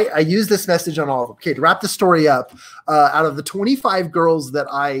I use this message on all of them. Okay, to wrap the story up, out of the 25 girls that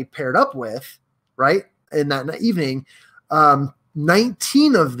I paired up with, right, in that evening,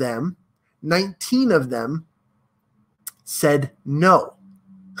 19 of them said no.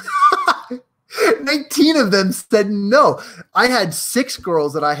 19 of them said no. I had 6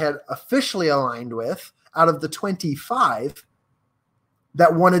 girls that I had officially aligned with, out of the 25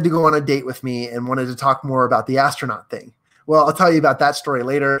 that wanted to go on a date with me and wanted to talk more about the astronaut thing. Well, I'll tell you about that story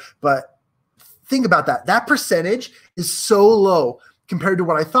later, but think about that. That percentage is so low compared to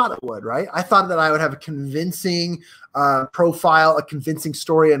what I thought it would, right? I thought that I would have a convincing profile, a convincing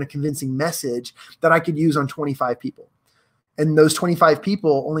story, and a convincing message that I could use on 25 people. And those 25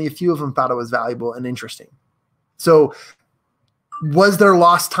 people, only a few of them thought it was valuable and interesting. So was there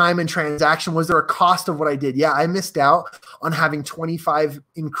lost time in transaction? Was there a cost of what I did? Yeah, I missed out on having 25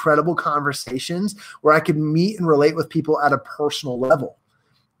 incredible conversations where I could meet and relate with people at a personal level.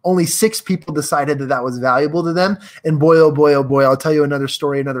 Only 6 people decided that that was valuable to them. And boy, oh boy, oh boy, I'll tell you another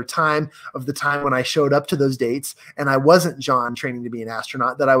story another time of the time when I showed up to those dates and I wasn't Jon training to be an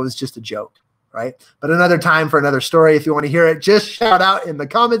astronaut, that I was just a joke, right? But another time for another story. If you want to hear it, just shout out in the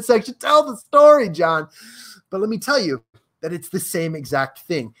comment section. Tell the story, Jon. But let me tell you that it's the same exact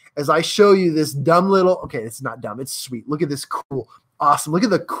thing. As I show you this dumb little, okay, it's not dumb, it's sweet. Look at this cool, awesome. Look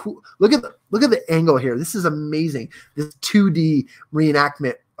at the cool, look at the angle here. This is amazing. This 2D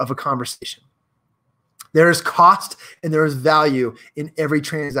reenactment of a conversation. There is cost and there is value in every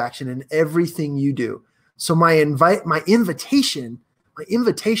transaction and everything you do. So my invitation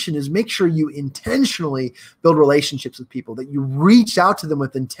is make sure you intentionally build relationships with people, that you reach out to them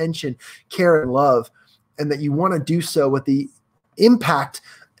with intention, care, and love, and that you want to do so with the impact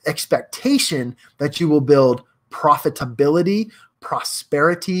expectation that you will build profitability,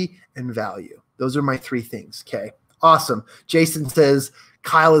 prosperity, and value. Those are my 3 things. Okay. Awesome. Jason says,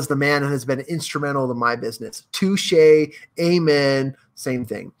 Kyle is the man and has been instrumental to my business. Touche. Amen. Same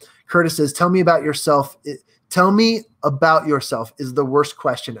thing. Curtis says, tell me about yourself. Tell me about yourself is the worst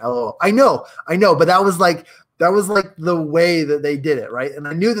question. LOL. I know, but that was like the way that they did it. Right. And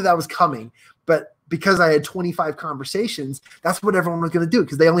I knew that that was coming, but because I had 25 conversations, that's what everyone was going to do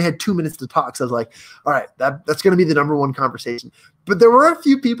because they only had 2 minutes to talk. So I was like, all right, that's going to be the #1 conversation. But there were a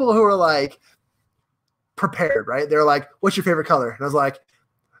few people who were like prepared, right? They're like, what's your favorite color? And I was like,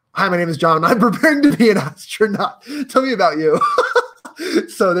 hi, my name is Jon. I'm preparing to be an astronaut. Tell me about you.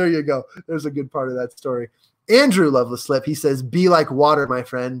 So there you go. There's a good part of that story. Andrew Loveless Slip, he says, be like water, my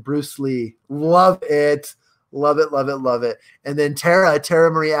friend. Bruce Lee. Love it. Love it, love it, love it. And then Tara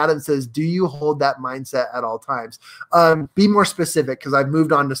Marie Adams says, do you hold that mindset at all times? Be more specific because I've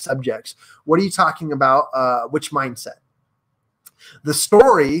moved on to subjects. What are you talking about? Which mindset? The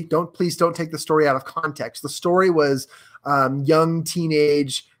story, please don't take the story out of context. The story was young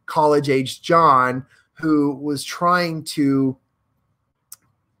teenage college-age Jon who was trying to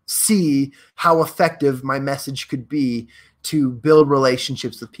see how effective my message could be to build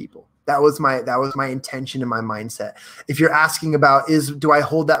relationships with people. That was my intention and my mindset. If you're asking about do I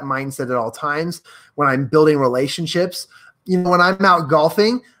hold that mindset at all times when I'm building relationships? You know, when I'm out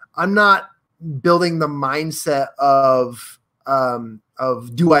golfing, I'm not building the mindset of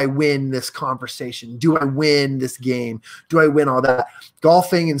do I win this conversation? Do I win this game? Do I win all that?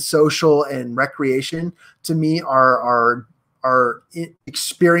 Golfing and social and recreation to me are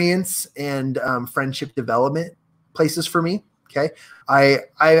experience and friendship development places for me. Okay. I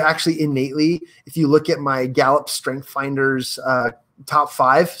actually innately, if you look at my Gallup Strength Finders top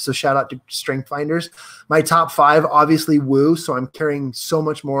 5, so shout out to Strength Finders, my top 5, obviously woo. So I'm caring so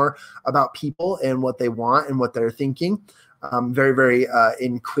much more about people and what they want and what they're thinking. Very, very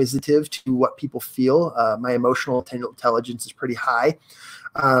inquisitive to what people feel. My emotional intelligence is pretty high.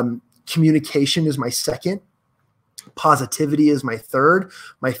 Communication is my 2nd. Positivity is my 3rd.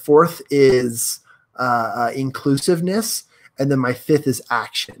 My 4th is inclusiveness. And then my 5th is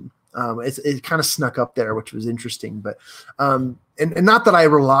action. It kind of snuck up there, which was interesting. But and not that I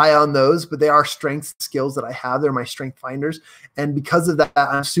rely on those, but they are strengths, skills that I have. They're my strength finders. And because of that,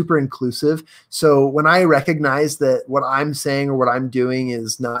 I'm super inclusive. So when I recognize that what I'm saying or what I'm doing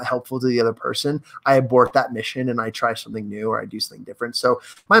is not helpful to the other person, I abort that mission and I try something new or I do something different. So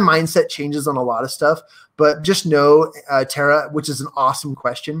my mindset changes on a lot of stuff. But just know, Tara, which is an awesome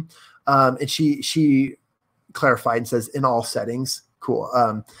question. And she clarified and says, in all settings. Cool.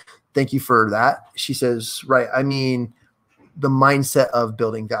 Thank you for that. She says, right. I mean, the mindset of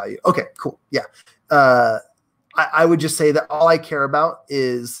building value. Okay, cool. Yeah. I would just say that all I care about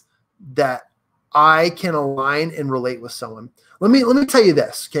is that I can align and relate with someone. Let me tell you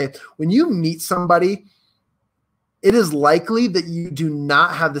this. Okay. When you meet somebody, it is likely that you do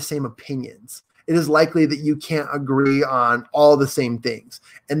not have the same opinions. It is likely that you can't agree on all the same things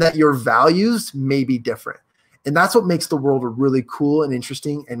and that your values may be different. And that's what makes the world a really cool and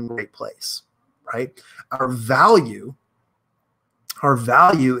interesting and great place, right? Our value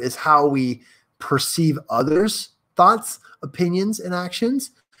is how we perceive others' thoughts, opinions, and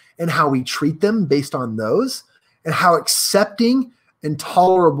actions. and how we treat them based on those, and how accepting and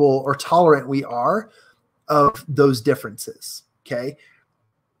tolerable or tolerant we are of those differences. Okay.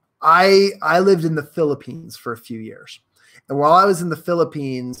 I lived in the Philippines for a few years. And while I was in the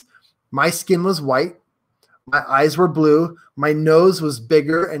Philippines, my skin was white. My eyes were blue. My nose was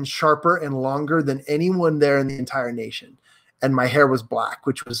bigger and sharper and longer than anyone there in the entire nation. And my hair was black,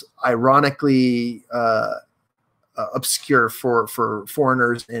 which was ironically obscure for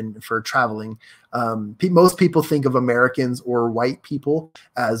foreigners and for traveling. Most people think of Americans or white people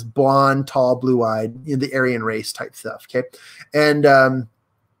as blonde, tall, blue-eyed, in the Aryan race type stuff. Okay. And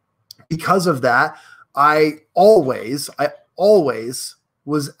because of that, I always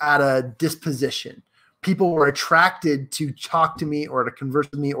was at a disposition. People were attracted to talk to me or to converse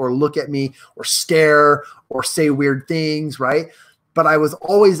with me or look at me or stare or say weird things, right? But I was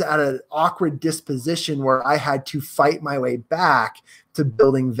always at an awkward disposition where I had to fight my way back to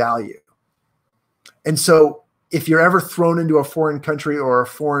building value. And so if you're ever thrown into a foreign country or a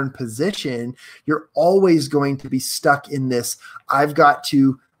foreign position, you're always going to be stuck in this, I've got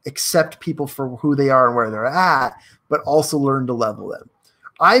to accept people for who they are and where they're at, but also learn to level them.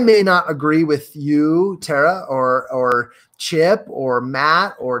 I may not agree with you, Tara, or Chip, or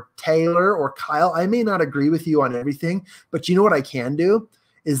Matt, or Taylor, or Kyle. I may not agree with you on everything, but you know what I can do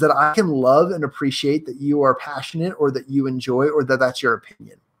is that I can love and appreciate that you are passionate or that you enjoy or that that's your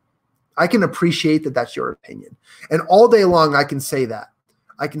opinion. I can appreciate that that's your opinion. And all day long, I can say that.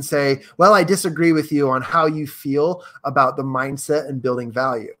 I can say, well, I disagree with you on how you feel about the mindset and building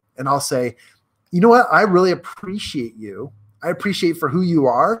value. And I'll say, you know what? I really appreciate you. I appreciate for who you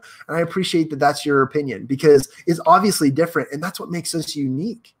are. And I appreciate that that's your opinion because it's obviously different. And that's what makes us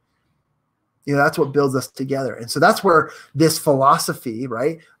unique. You know, that's what builds us together. And so that's where this philosophy,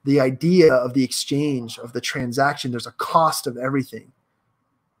 right? The idea of the exchange, of the transaction, there's a cost of everything.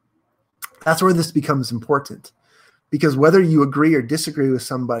 That's where this becomes important. Because whether you agree or disagree with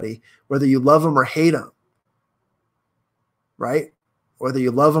somebody, whether you love them or hate them, right? Whether you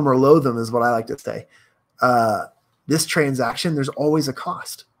love them or loathe them is what I like to say. This transaction, there's always a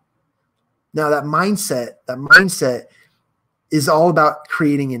cost. Now that mindset is all about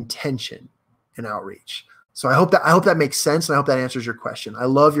creating intention and outreach. So I hope that makes sense. And I hope that answers your question. I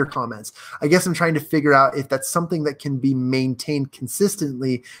love your comments. I guess I'm trying to figure out if that's something that can be maintained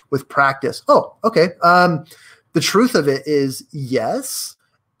consistently with practice. Oh, okay. The truth of it is yes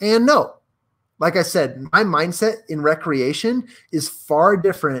and no. Like I said, my mindset in recreation is far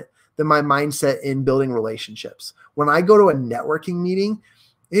different than my mindset in building relationships. When I go to a networking meeting,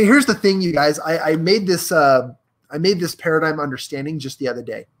 here's the thing, you guys. I made this paradigm understanding just the other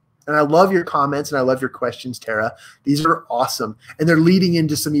day. And I love your comments and I love your questions, Tara. These are awesome. And they're leading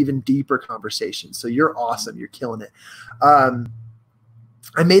into some even deeper conversations. So you're awesome. You're killing it.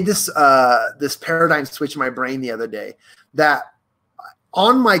 I made this paradigm switch in my brain the other day that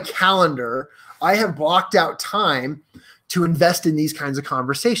on my calendar, I have blocked out time to invest in these kinds of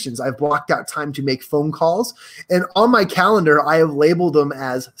conversations. I've blocked out time to make phone calls. And on my calendar, I have labeled them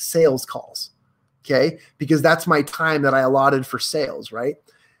as sales calls, okay? Because that's my time that I allotted for sales, right?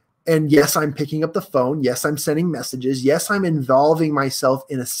 And yes, I'm picking up the phone. Yes, I'm sending messages. Yes, I'm involving myself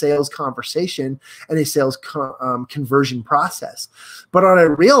in a sales conversation and a sales conversion process. But what I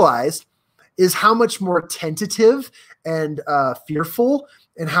realized is how much more tentative and fearful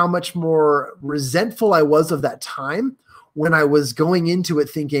and how much more resentful I was of that time when I was going into it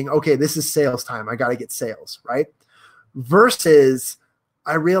thinking, okay, this is sales time. I got to get sales, right? Versus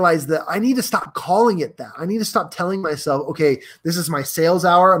I realized that I need to stop calling it that. I need to stop telling myself, okay, this is my sales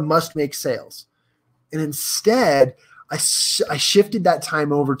hour. I must make sales. And instead, I shifted that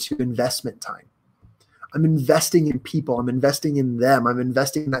time over to investment time. I'm investing in people. I'm investing in them. I'm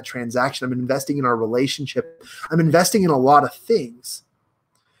investing in that transaction. I'm investing in our relationship. I'm investing in a lot of things.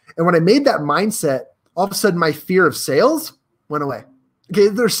 And when I made that mindset, all of a sudden my fear of sales went away. Okay,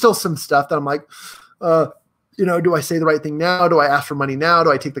 there's still some stuff that I'm like, do I say the right thing now? Do I ask for money now?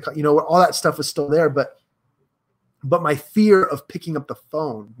 Do I take all that stuff is still there. But my fear of picking up the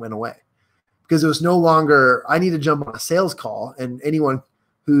phone went away because it was no longer, I need to jump on a sales call and anyone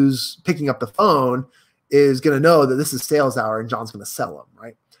who's picking up the phone is going to know that this is sales hour and John's going to sell them,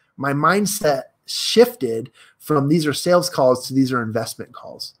 right? My mindset shifted from these are sales calls to these are investment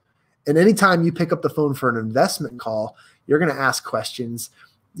calls. And anytime you pick up the phone for an investment call, you're going to ask questions.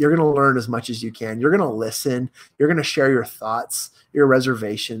 You're going to learn as much as you can. You're going to listen. You're going to share your thoughts, your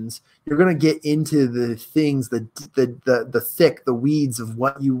reservations. You're going to get into the things, the weeds of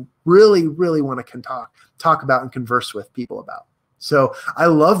what you really, really want to talk about and converse with people about. So I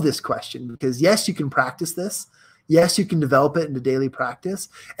love this question because yes, you can practice this. Yes, you can develop it into daily practice,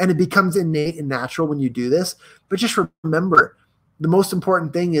 and it becomes innate and natural when you do this. But just remember, the most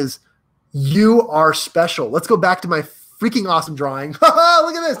important thing is you are special. Let's go back to my freaking awesome drawing. Look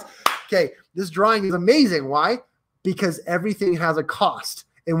at this. Okay, this drawing is amazing. Why? Because everything has a cost.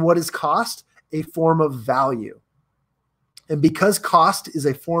 And what is cost? A form of value. And because cost is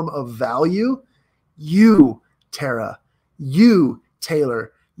a form of value, you, Tara, you,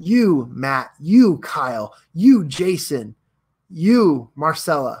 Taylor, you, Matt, you, Kyle, you, Jason, you,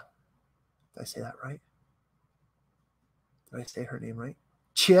 Marcella. Did I say that right? Did I say her name right?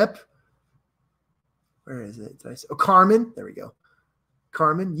 Chip. Where is it? Did I say? Oh, Carmen. There we go.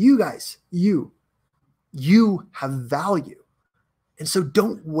 Carmen, you guys, you have value. And so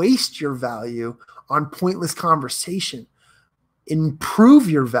don't waste your value on pointless conversation. Improve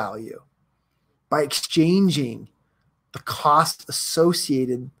your value by exchanging the cost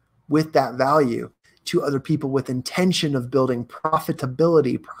associated with that value to other people with intention of building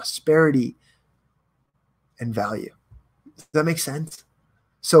profitability, prosperity, and value. Does that make sense?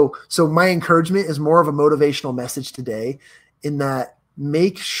 So my encouragement is more of a motivational message today, in that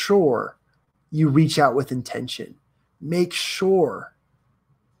make sure you reach out with intention. Make sure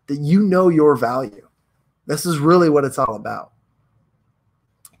that you know your value. This is really what it's all about.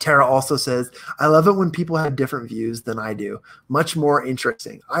 Tara also says, I love it when people have different views than I do. Much more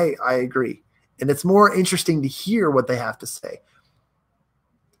interesting. I agree. And it's more interesting to hear what they have to say.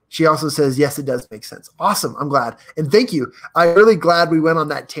 She also says, yes, it does make sense. Awesome. I'm glad. And thank you. I'm really glad we went on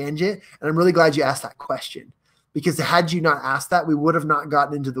that tangent. And I'm really glad you asked that question, because had you not asked that, we would have not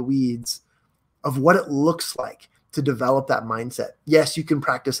gotten into the weeds of what it looks like to develop that mindset. Yes, you can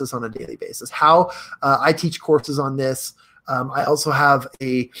practice this on a daily basis. How I teach courses on this. I also have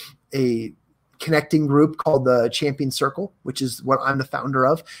a connecting group called the Champion Circle, which is what I'm the founder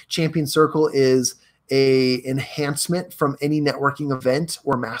of. Champion Circle is a enhancement from any networking event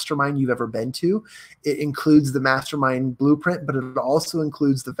or mastermind you've ever been to. It includes the mastermind blueprint, but it also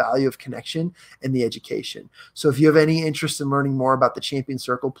includes the value of connection and the education. So if you have any interest in learning more about the Champion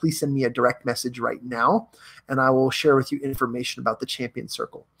Circle, please send me a direct message right now, and I will share with you information about the Champion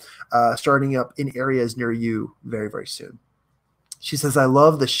Circle, starting up in areas near you very, very soon. She says, I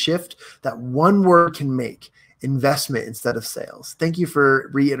love the shift that one word can make: investment instead of sales. Thank you for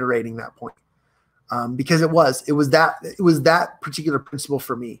reiterating that point. Because it was that particular principle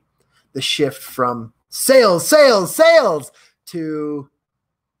for me, the shift from sales to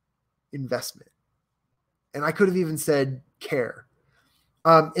investment. And I could have even said care.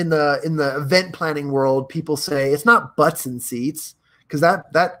 In the event planning world, people say it's not butts in seats, because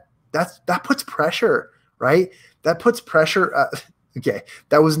that puts pressure, right? That puts pressure. Okay,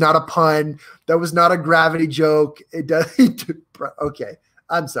 that was not a pun. That was not a gravity joke. It does. Okay.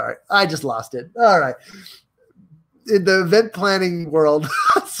 I'm sorry. I just lost it. All right. In the event planning world,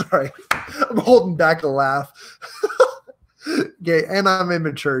 sorry, I'm holding back a laugh. Okay. And I'm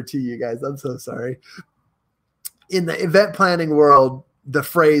immature too, you guys. I'm so sorry. In the event planning world, the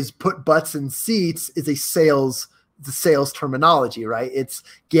phrase put butts in seats is the sales terminology, right? It's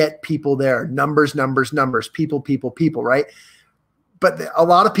get people there, numbers, people, right? But a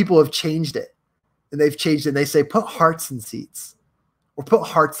lot of people have changed it, and they've changed it. And they say, put hearts in seats, or put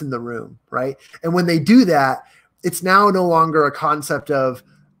hearts in the room, right? And when they do that, it's now no longer a concept of,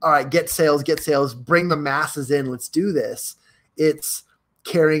 all right, get sales, bring the masses in, let's do this. It's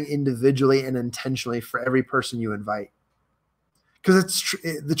caring individually and intentionally for every person you invite. Because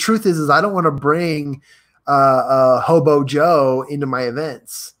the truth is I don't want to bring Hobo Joe into my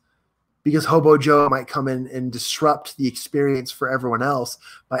events, because Hobo Joe might come in and disrupt the experience for everyone else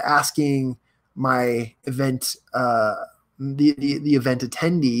by asking my event the event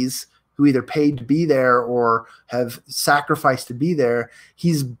attendees, who either paid to be there or have sacrificed to be there.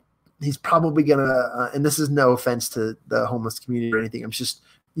 He's probably gonna, and this is no offense to the homeless community or anything, I'm just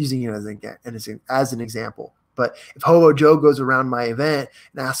using it as an example. But if Hobo Joe goes around my event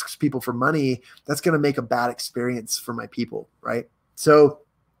and asks people for money, that's gonna make a bad experience for my people, right? So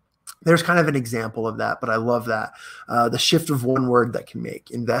there's kind of an example of that, but I love that. The shift of one word that can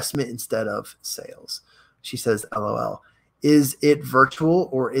make investment instead of sales. She says, LOL. Is it virtual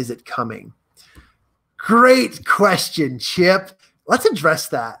or is it coming? Great question, Chip. Let's address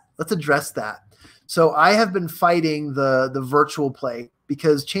that. So I have been fighting the virtual play,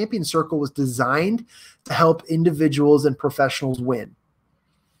 because Champion Circle was designed to help individuals and professionals win.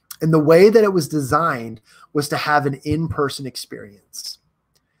 And the way that it was designed was to have an in-person experience.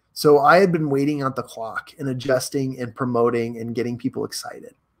 So I had been waiting out the clock and adjusting and promoting and getting people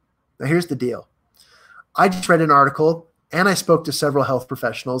excited. Now here's the deal. I just read an article, and I spoke to several health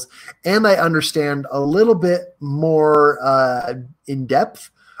professionals, and I understand a little bit more in depth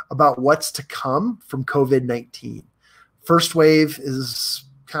about what's to come from COVID-19. First wave is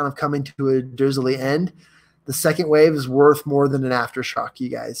kind of coming to a drizzly end. The second wave is worth more than an aftershock, you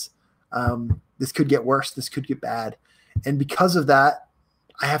guys. This could get worse. This could get bad. And because of that,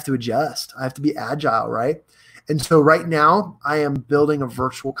 I have to adjust. I have to be agile, right? And so right now, I am building a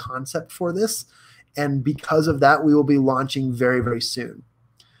virtual concept for this. And because of that, we will be launching very, very soon.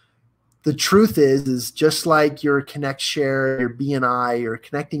 The truth is just like your Connect Share, your BNI, your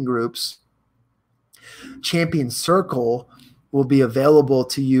connecting groups, Champion Circle will be available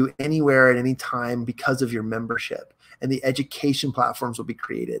to you anywhere at any time because of your membership. And the education platforms will be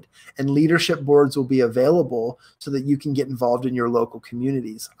created. And leadership boards will be available so that you can get involved in your local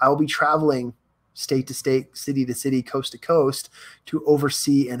communities. I will be traveling state to state, city to city, coast to coast to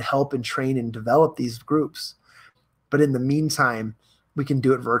oversee and help and train and develop these groups. But in the meantime, we can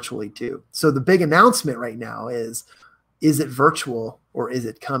do it virtually too. So the big announcement right now is it virtual or is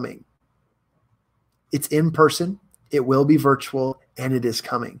it coming? It's in person, it will be virtual, and it is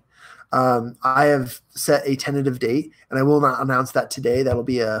coming. I have set a tentative date, and I will not announce that today. That'll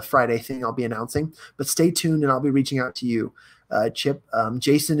be a Friday thing I'll be announcing. But stay tuned, and I'll be reaching out to you, Chip.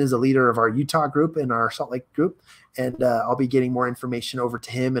 Jason is a leader of our Utah group and our Salt Lake group, and I'll be getting more information over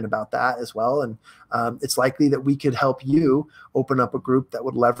to him and about that as well. And it's likely that we could help you open up a group that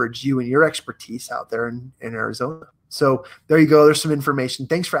would leverage you and your expertise out there in Arizona. So there you go. There's some information.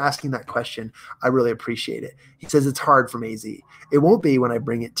 Thanks for asking that question. I really appreciate it. He says it's hard from AZ. It won't be when I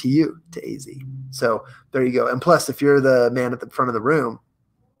bring it to you to AZ. So there you go. And plus, if you're the man at the front of the room,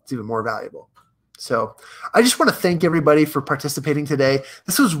 it's even more valuable. So I just want to thank everybody for participating today.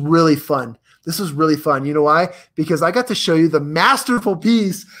 This was really fun. This was really fun. You know why? Because I got to show you the masterful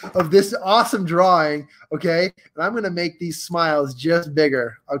piece of this awesome drawing, okay? And I'm going to make these smiles just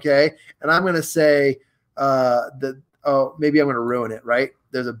bigger, okay? And I'm going to say, maybe I'm going to ruin it, right?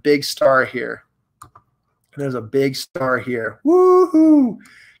 There's a big star here. There's a big star here. Woohoo!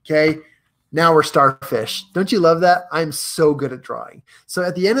 Okay, now we're starfish. Don't you love that? I'm so good at drawing. So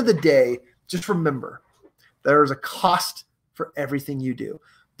at the end of the day, just remember, there's a cost for everything you do.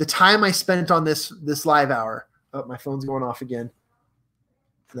 The time I spent on this live hour, oh, my phone's going off again.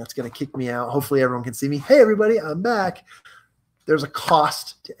 And that's going to kick me out. Hopefully everyone can see me. Hey, everybody, I'm back. There's a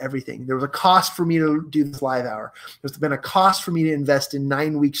cost to everything. There was a cost for me to do this live hour. There's been a cost for me to invest in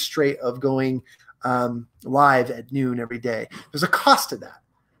 9 weeks straight of going live at noon every day. There's a cost to that.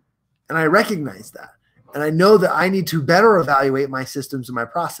 And I recognize that. And I know that I need to better evaluate my systems and my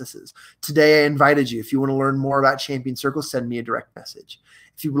processes. Today, I invited you. If you want to learn more about Champion Circle, send me a direct message.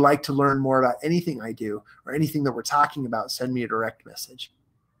 If you would like to learn more about anything I do or anything that we're talking about, send me a direct message.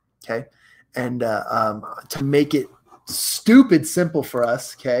 Okay? And to make it stupid simple for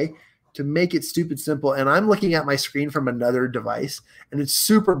us, okay, to make it stupid simple. And I'm looking at my screen from another device and it's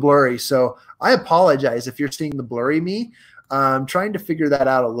super blurry. So I apologize if you're seeing the blurry me. I'm trying to figure that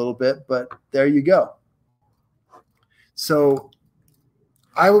out a little bit, but there you go. So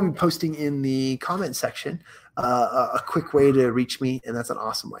I will be posting in the comment section a quick way to reach me, and that's an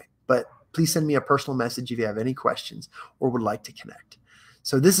awesome way. But please send me a personal message if you have any questions or would like to connect.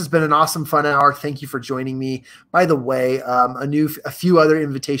 So this has been an awesome, fun hour. Thank you for joining me. By the way, a few other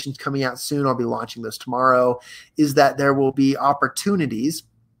invitations coming out soon. I'll be launching those tomorrow. Is that there will be opportunities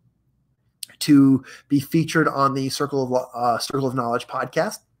to be featured on the Circle of Knowledge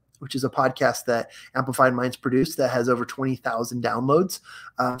podcast, which is a podcast that Amplified Minds produced that has over 20,000 downloads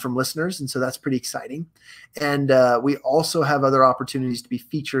from listeners. And so that's pretty exciting. And we also have other opportunities to be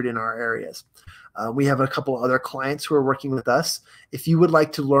featured in our areas. We have a couple other clients who are working with us. If you would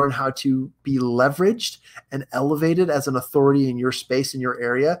like to learn how to be leveraged and elevated as an authority in your space, in your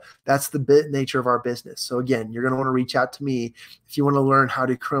area, that's the nature of our business. So again, you're going to want to reach out to me if you want to learn how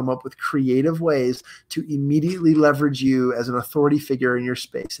to come up with creative ways to immediately leverage you as an authority figure in your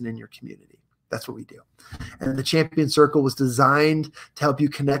space and in your community. That's what we do. And the Champion Circle was designed to help you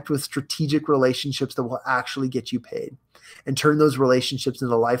connect with strategic relationships that will actually get you paid and turn those relationships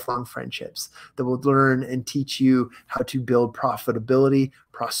into lifelong friendships that will learn and teach you how to build profitability,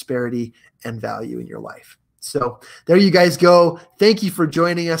 prosperity, and value in your life. So there you guys go. Thank you for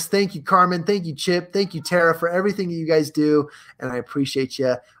joining us. Thank you, Carmen. Thank you, Chip. Thank you, Tara, for everything that you guys do. And I appreciate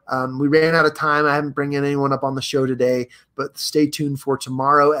you. We ran out of time. I haven't brought anyone up on the show today, but stay tuned for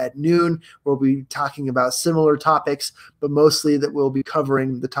tomorrow at noon. We'll be talking about similar topics, but mostly that we'll be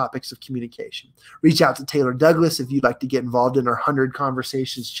covering the topics of communication. Reach out to Taylor Douglas if you'd like to get involved in our 100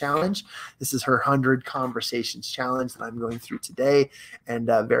 Conversations Challenge. This is her 100 Conversations Challenge that I'm going through today, and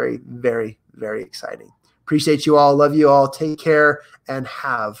very, very, very exciting. Appreciate you all. Love you all. Take care and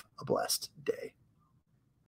have a blessed day.